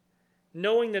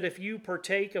 knowing that if you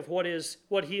partake of what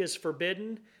he has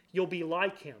forbidden, you'll be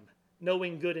like him,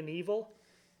 knowing good and evil.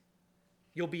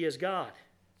 You'll be as God.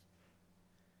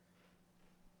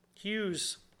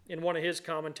 Hughes, in one of his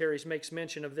commentaries, makes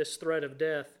mention of this threat of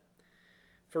death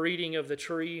for eating of the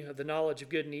tree of the knowledge of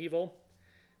good and evil.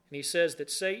 And he says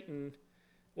that Satan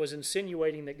was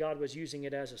insinuating that God was using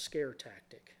it as a scare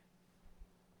tactic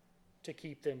to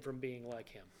keep them from being like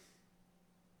him.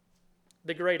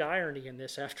 The great irony in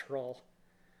this, after all,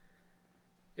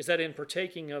 is that in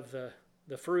partaking of the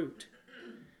fruit,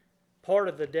 part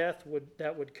of the death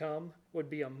that would come would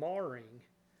be a marring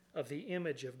of the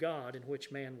image of God in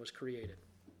which man was created.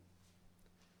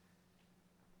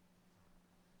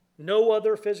 No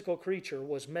other physical creature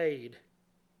was made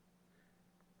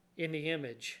in the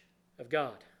image of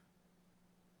God,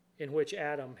 in which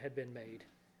Adam had been made,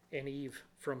 and Eve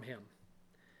from him.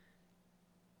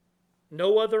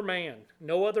 No other man,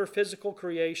 no other physical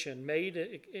creation made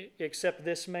except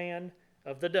this man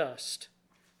of the dust,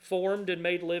 formed and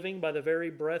made living by the very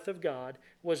breath of God,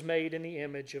 was made in the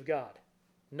image of God.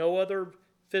 No other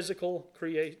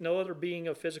being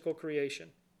of physical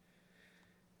creation.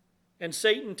 And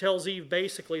Satan tells Eve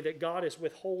basically that God is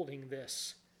withholding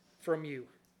this from you,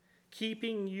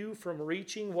 keeping you from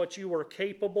reaching what you are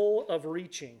capable of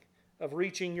reaching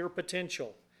your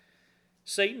potential.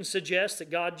 Satan suggests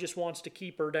that God just wants to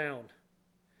keep her down,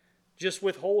 just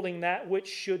withholding that which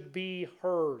should be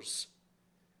hers.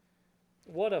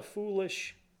 What a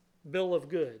foolish bill of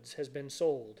goods has been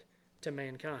sold to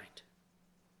mankind.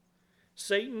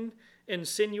 Satan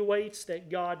insinuates that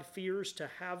God fears to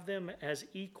have them as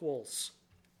equals.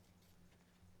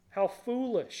 How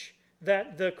foolish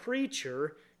that the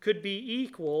creature could be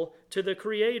equal to the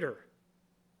Creator.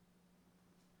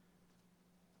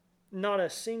 Not a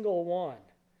single one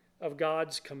of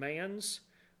God's commands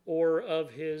or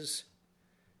of his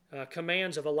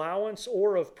commands of allowance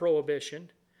or of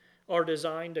prohibition are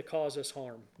designed to cause us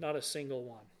harm. Not a single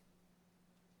one.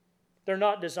 They're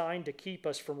not designed to keep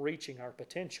us from reaching our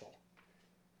potential.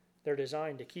 They're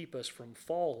designed to keep us from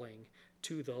falling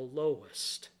to the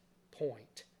lowest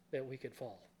point that we could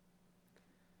fall.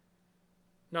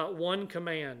 Not one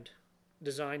command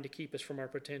designed to keep us from our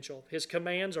potential. His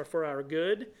commands are for our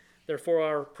good. They're for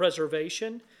our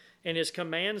preservation. And his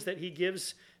commands that he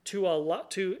gives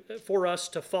for us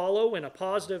to follow in a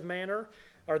positive manner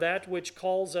are that which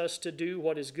calls us to do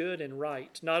what is good and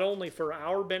right, not only for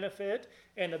our benefit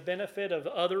and the benefit of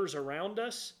others around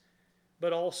us,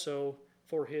 but also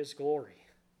for His glory,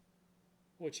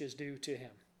 which is due to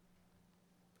Him,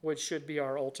 which should be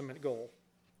our ultimate goal.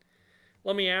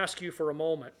 Let me ask you for a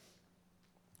moment,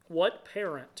 what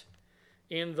parent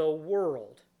in the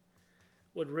world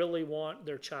would really want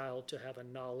their child to have a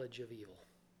knowledge of evil?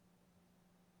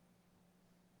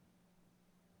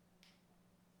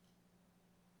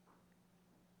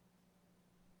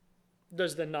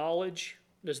 Does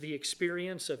the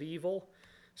experience of evil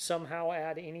somehow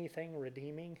add anything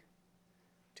redeeming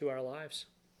to our lives?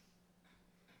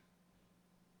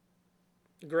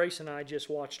 Grace and I just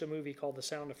watched a movie called The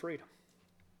Sound of Freedom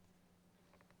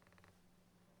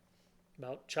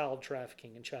about child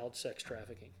trafficking and child sex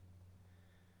trafficking.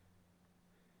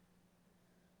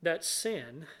 That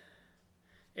sin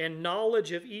and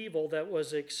knowledge of evil that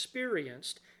was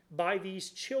experienced by these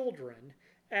children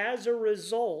as a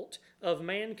result of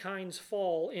mankind's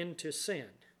fall into sin.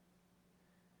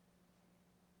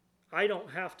 I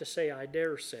don't have to say, I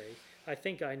dare say, I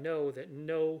think I know that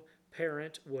no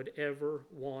parent would ever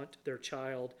want their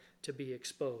child to be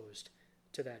exposed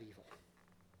to that evil.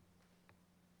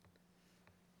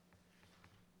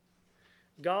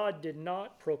 God did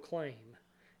not proclaim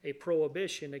a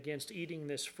prohibition against eating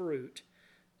this fruit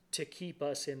to keep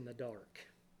us in the dark.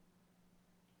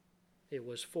 It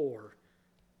was for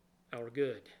our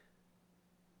good.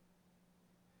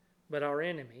 But our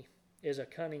enemy is a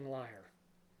cunning liar,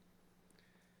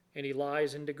 and he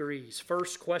lies in degrees.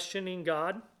 First, questioning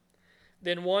God.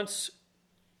 Then once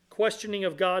questioning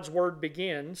of God's word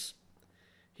begins,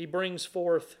 he brings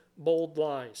forth bold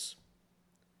lies.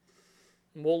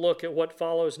 And we'll look at what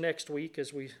follows next week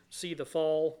as we see the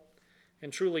fall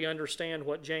and truly understand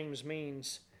what James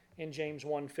means in James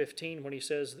 1:15 when he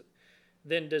says,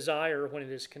 then desire, when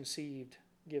it is conceived,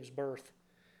 gives birth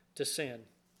to sin,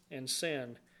 and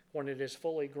sin, when it is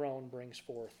fully grown, brings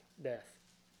forth death.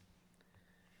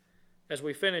 As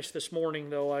we finish this morning,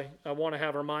 though, I want to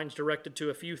have our minds directed to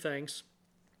a few things.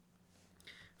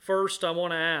 First, I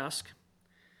want to ask,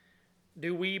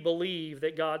 do we believe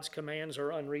that God's commands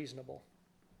are unreasonable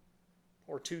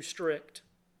or too strict?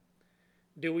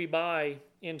 Do we buy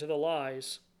into the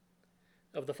lies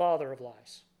of the father of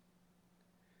lies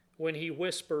when he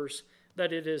whispers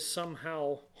that it is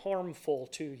somehow harmful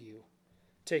to you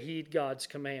to heed God's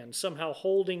commands, somehow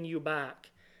holding you back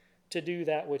to do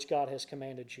that which God has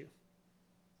commanded you?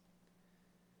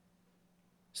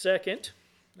 Second,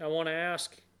 I want to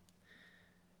ask,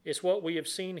 is what we have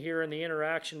seen here in the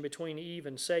interaction between Eve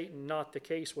and Satan not the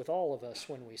case with all of us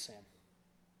when we sin?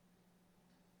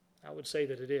 I would say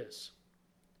that it is.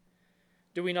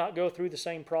 Do we not go through the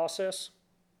same process?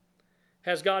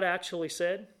 Has God actually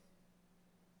said?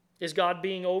 Is God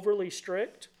being overly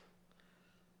strict?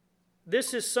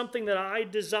 This is something that I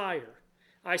desire.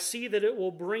 I see that it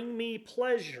will bring me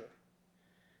pleasure.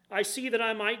 I see that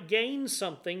I might gain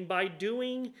something by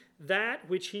doing that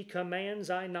which he commands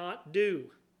I not do.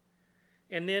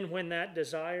 And then when that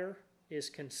desire is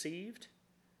conceived,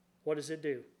 what does it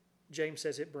do? James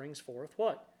says it brings forth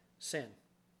what? Sin.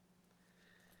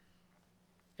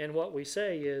 And what we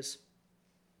say is,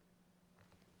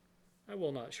 I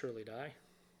will not surely die.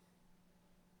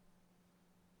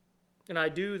 And I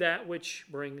do that which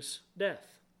brings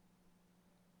death.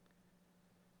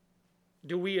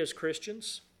 Do we as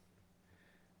Christians,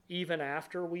 even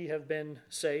after we have been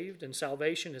saved and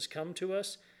salvation has come to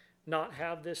us, not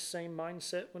have this same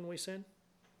mindset when we sin?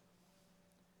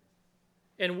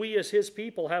 And we as his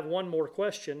people have one more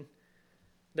question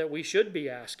that we should be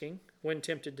asking when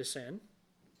tempted to sin.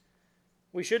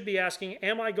 We should be asking,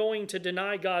 am I going to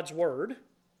deny God's word,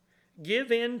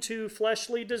 give in to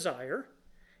fleshly desire,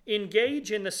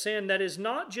 engage in the sin that is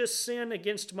not just sin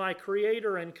against my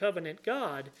Creator and covenant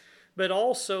God, but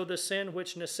also the sin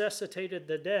which necessitated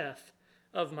the death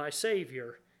of my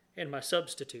Savior and my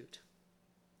substitute?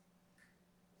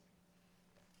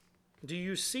 Do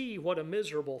you see what a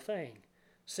miserable thing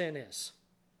sin is?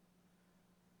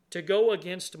 To go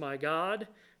against my God,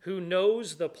 who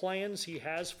knows the plans he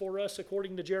has for us,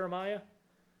 according to Jeremiah?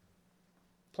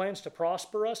 Plans to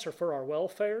prosper us or for our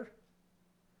welfare,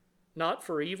 not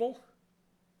for evil?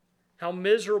 How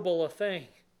miserable a thing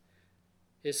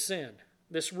is sin.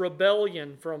 This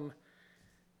rebellion from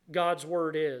God's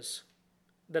word is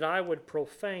that I would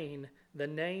profane the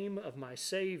name of my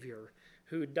Savior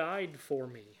who died for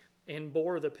me and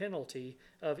bore the penalty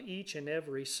of each and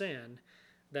every sin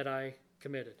that I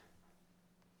committed.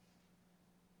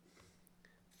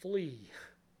 Flee,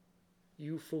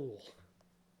 you fool,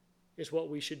 is what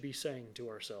we should be saying to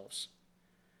ourselves.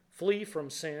 Flee from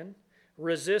sin,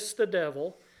 resist the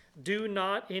devil, do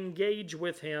not engage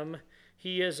with him.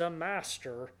 He is a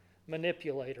master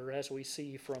manipulator, as we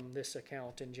see from this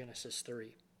account in Genesis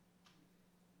 3.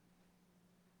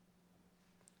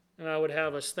 And I would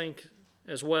have us think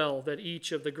as well that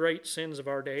each of the great sins of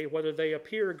our day, whether they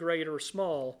appear great or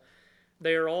small,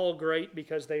 they are all great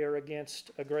because they are against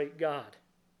a great God,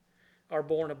 are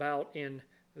born about in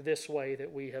this way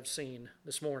that we have seen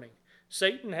this morning.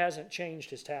 Satan hasn't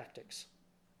changed his tactics.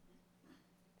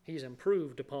 He's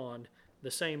improved upon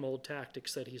the same old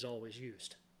tactics that he's always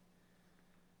used.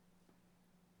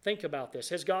 Think about this.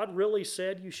 Has God really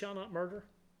said, "You shall not murder"?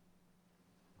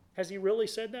 Has he really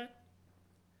said that?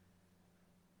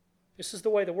 This is the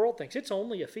way the world thinks. It's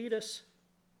only a fetus.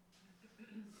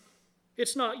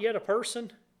 It's not yet a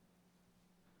person.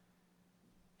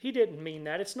 He didn't mean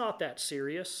that. It's not that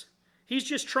serious. He's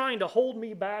just trying to hold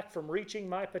me back from reaching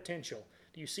my potential.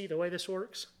 Do you see the way this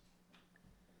works?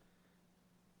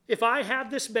 If I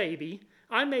have this baby,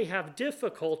 I may have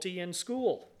difficulty in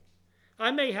school.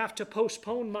 I may have to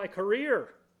postpone my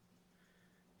career.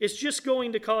 It's just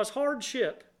going to cause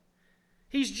hardship.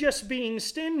 He's just being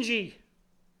stingy.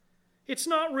 It's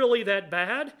not really that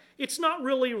bad. It's not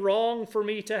really wrong for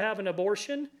me to have an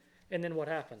abortion. And then what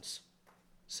happens?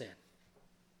 Sin.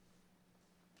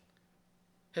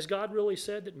 Has God really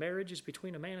said that marriage is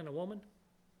between a man and a woman?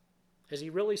 Has he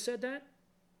really said that?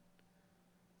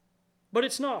 But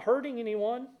it's not hurting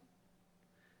anyone.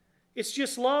 It's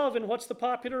just love, and what's the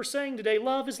popular saying today?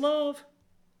 Love is love.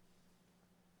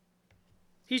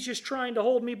 He's just trying to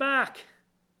hold me back.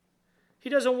 He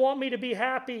doesn't want me to be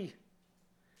happy.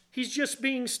 He's just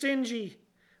being stingy.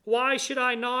 Why should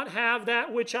I not have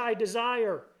that which I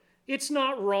desire? It's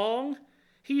not wrong.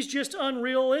 He's just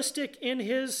unrealistic in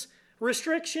his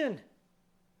restriction.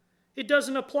 It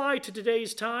doesn't apply to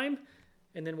today's time.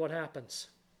 And then what happens?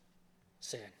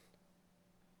 Sin.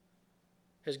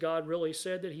 Has God really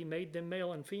said that he made them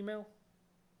male and female?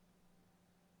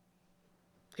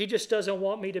 He just doesn't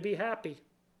want me to be happy.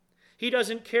 He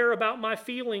doesn't care about my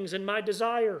feelings and my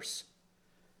desires.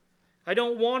 I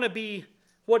don't want to be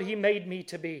what he made me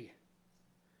to be.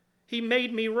 He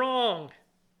made me wrong.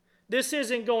 This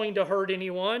isn't going to hurt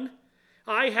anyone.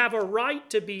 I have a right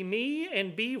to be me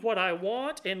and be what I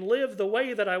want and live the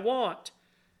way that I want.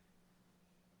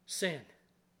 Sin.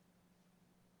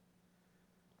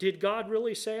 Did God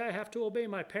really say I have to obey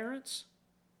my parents?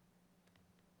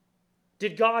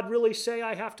 Did God really say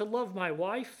I have to love my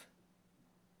wife?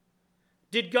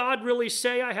 Did God really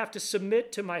say I have to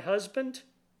submit to my husband?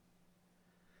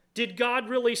 Did God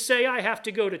really say I have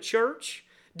to go to church?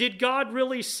 Did God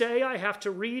really say I have to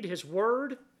read his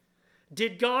word?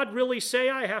 Did God really say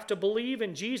I have to believe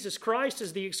in Jesus Christ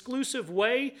as the exclusive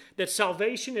way that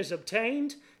salvation is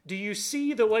obtained? Do you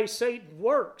see the way Satan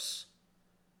works?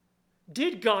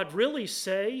 Did God really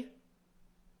say?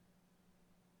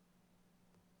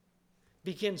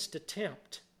 Begins to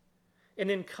tempt and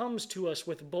then comes to us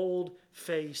with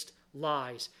bold-faced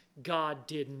lies. God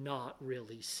did not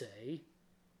really say,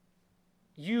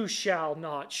 "You shall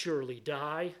not surely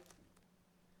die."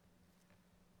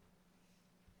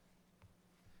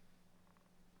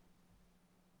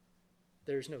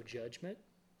 There's no judgment.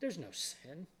 There's no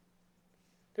sin.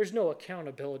 There's no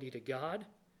accountability to God.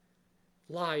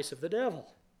 Lies of the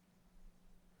devil.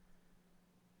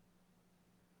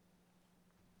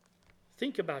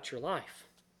 Think about your life.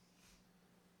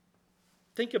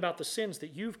 Think about the sins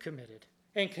that you've committed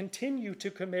and continue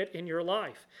to commit in your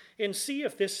life, and see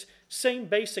if this same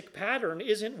basic pattern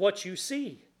isn't what you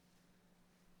see.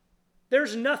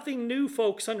 There's nothing new,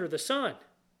 folks, under the sun.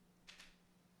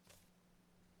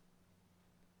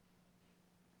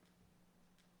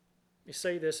 Let me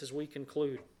say this as we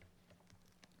conclude.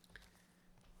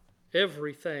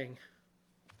 Everything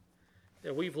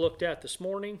that we've looked at this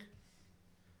morning,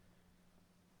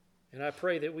 and I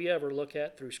pray that we ever look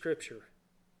at through Scripture,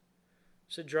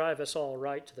 should drive us all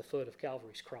right to the foot of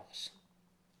Calvary's cross,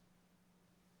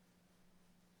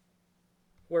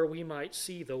 where we might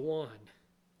see the one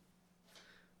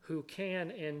who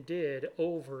can and did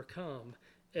overcome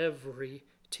every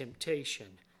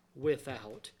temptation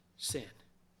without sin.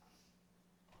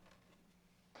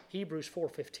 Hebrews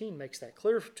 4:15 makes that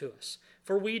clear to us.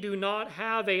 For we do not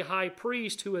have a high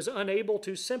priest who is unable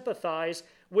to sympathize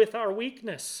with our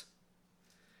weakness,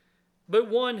 but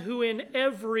one who in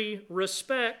every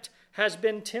respect has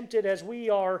been tempted as we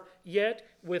are, yet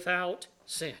without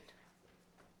sin.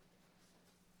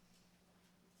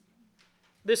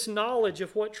 This knowledge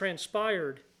of what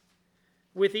transpired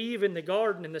with Eve in the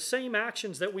garden and the same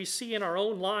actions that we see in our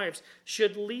own lives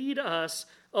should lead us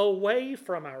away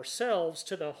from ourselves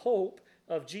to the hope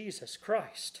of Jesus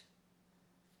Christ.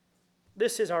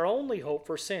 This is our only hope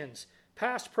for sins,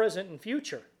 past, present, and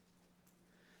future.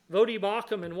 Vodi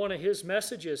Bakum, in one of his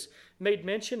messages, made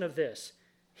mention of this.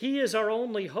 He is our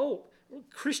only hope.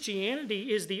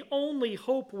 Christianity is the only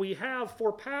hope we have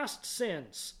for past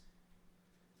sins.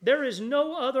 There is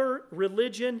no other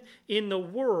religion in the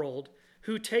world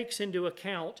who takes into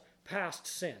account past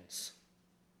sins.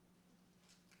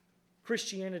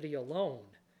 Christianity alone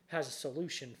has a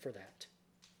solution for that,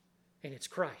 and it's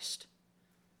Christ.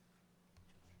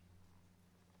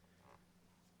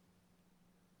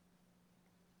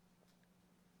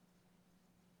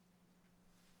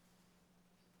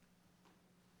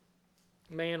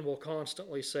 Man will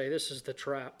constantly say, this is the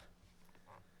trap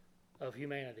of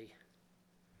humanity.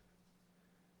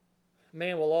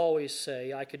 Man will always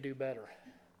say, I could do better.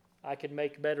 I could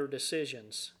make better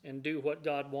decisions and do what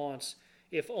God wants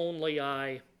if only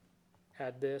I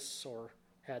had this or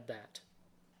had that.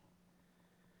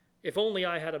 If only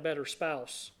I had a better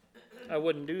spouse, I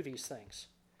wouldn't do these things.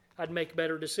 I'd make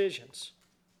better decisions.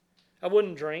 I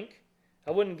wouldn't drink.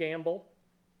 I wouldn't gamble.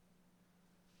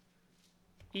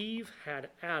 Eve had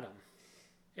Adam,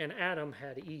 and Adam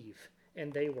had Eve,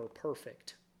 and they were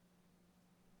perfect.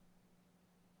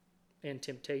 And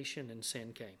temptation and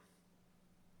sin came.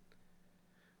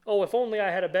 Oh, if only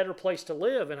I had a better place to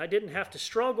live and I didn't have to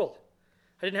struggle.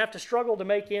 I didn't have to struggle to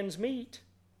make ends meet.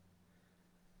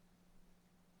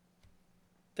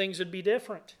 Things would be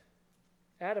different.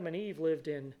 Adam and Eve lived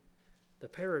in the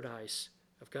paradise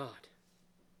of God.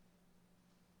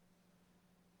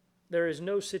 There is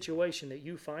no situation that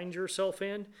you find yourself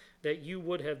in that you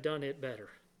would have done it better.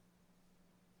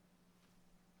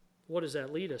 What does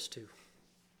that lead us to?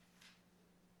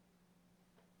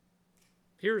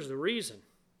 Here's the reason.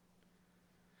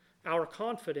 Our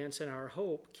confidence and our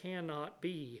hope cannot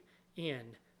be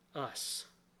in us.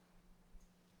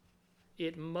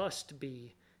 It must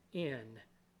be in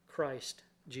Christ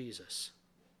Jesus.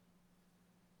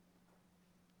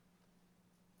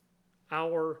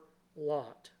 Our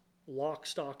lot, lock,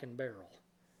 stock, and barrel,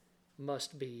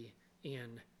 must be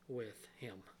in with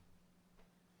Him.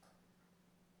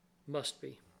 Must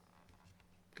be.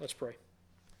 Let's pray.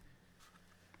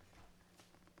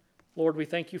 Lord, we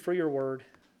thank you for your word.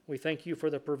 We thank you for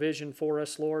the provision for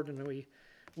us, Lord, and we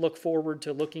look forward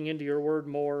to looking into your word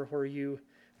more, where you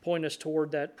point us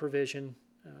toward that provision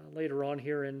later on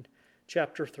here in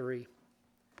chapter 3,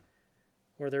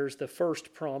 where there's the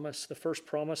first promise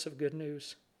of good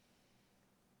news.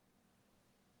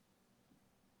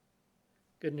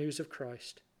 Good news of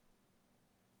Christ.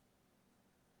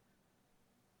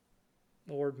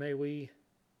 Lord, may we,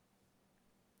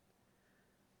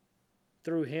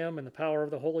 through Him and the power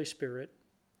of the Holy Spirit,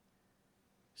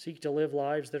 seek to live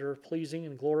lives that are pleasing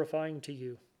and glorifying to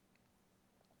you.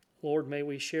 Lord, may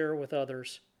we share with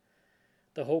others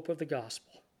the hope of the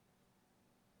gospel.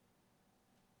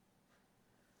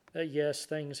 That yes,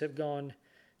 things have gone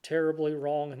terribly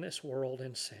wrong in this world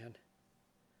in sin.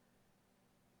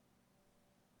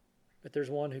 But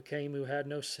there's one who came who had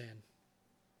no sin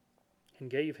and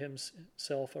gave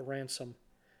himself a ransom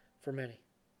for many.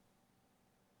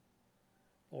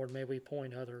 Lord, may we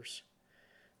point others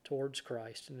towards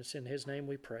Christ. And it's in His name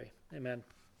we pray. Amen.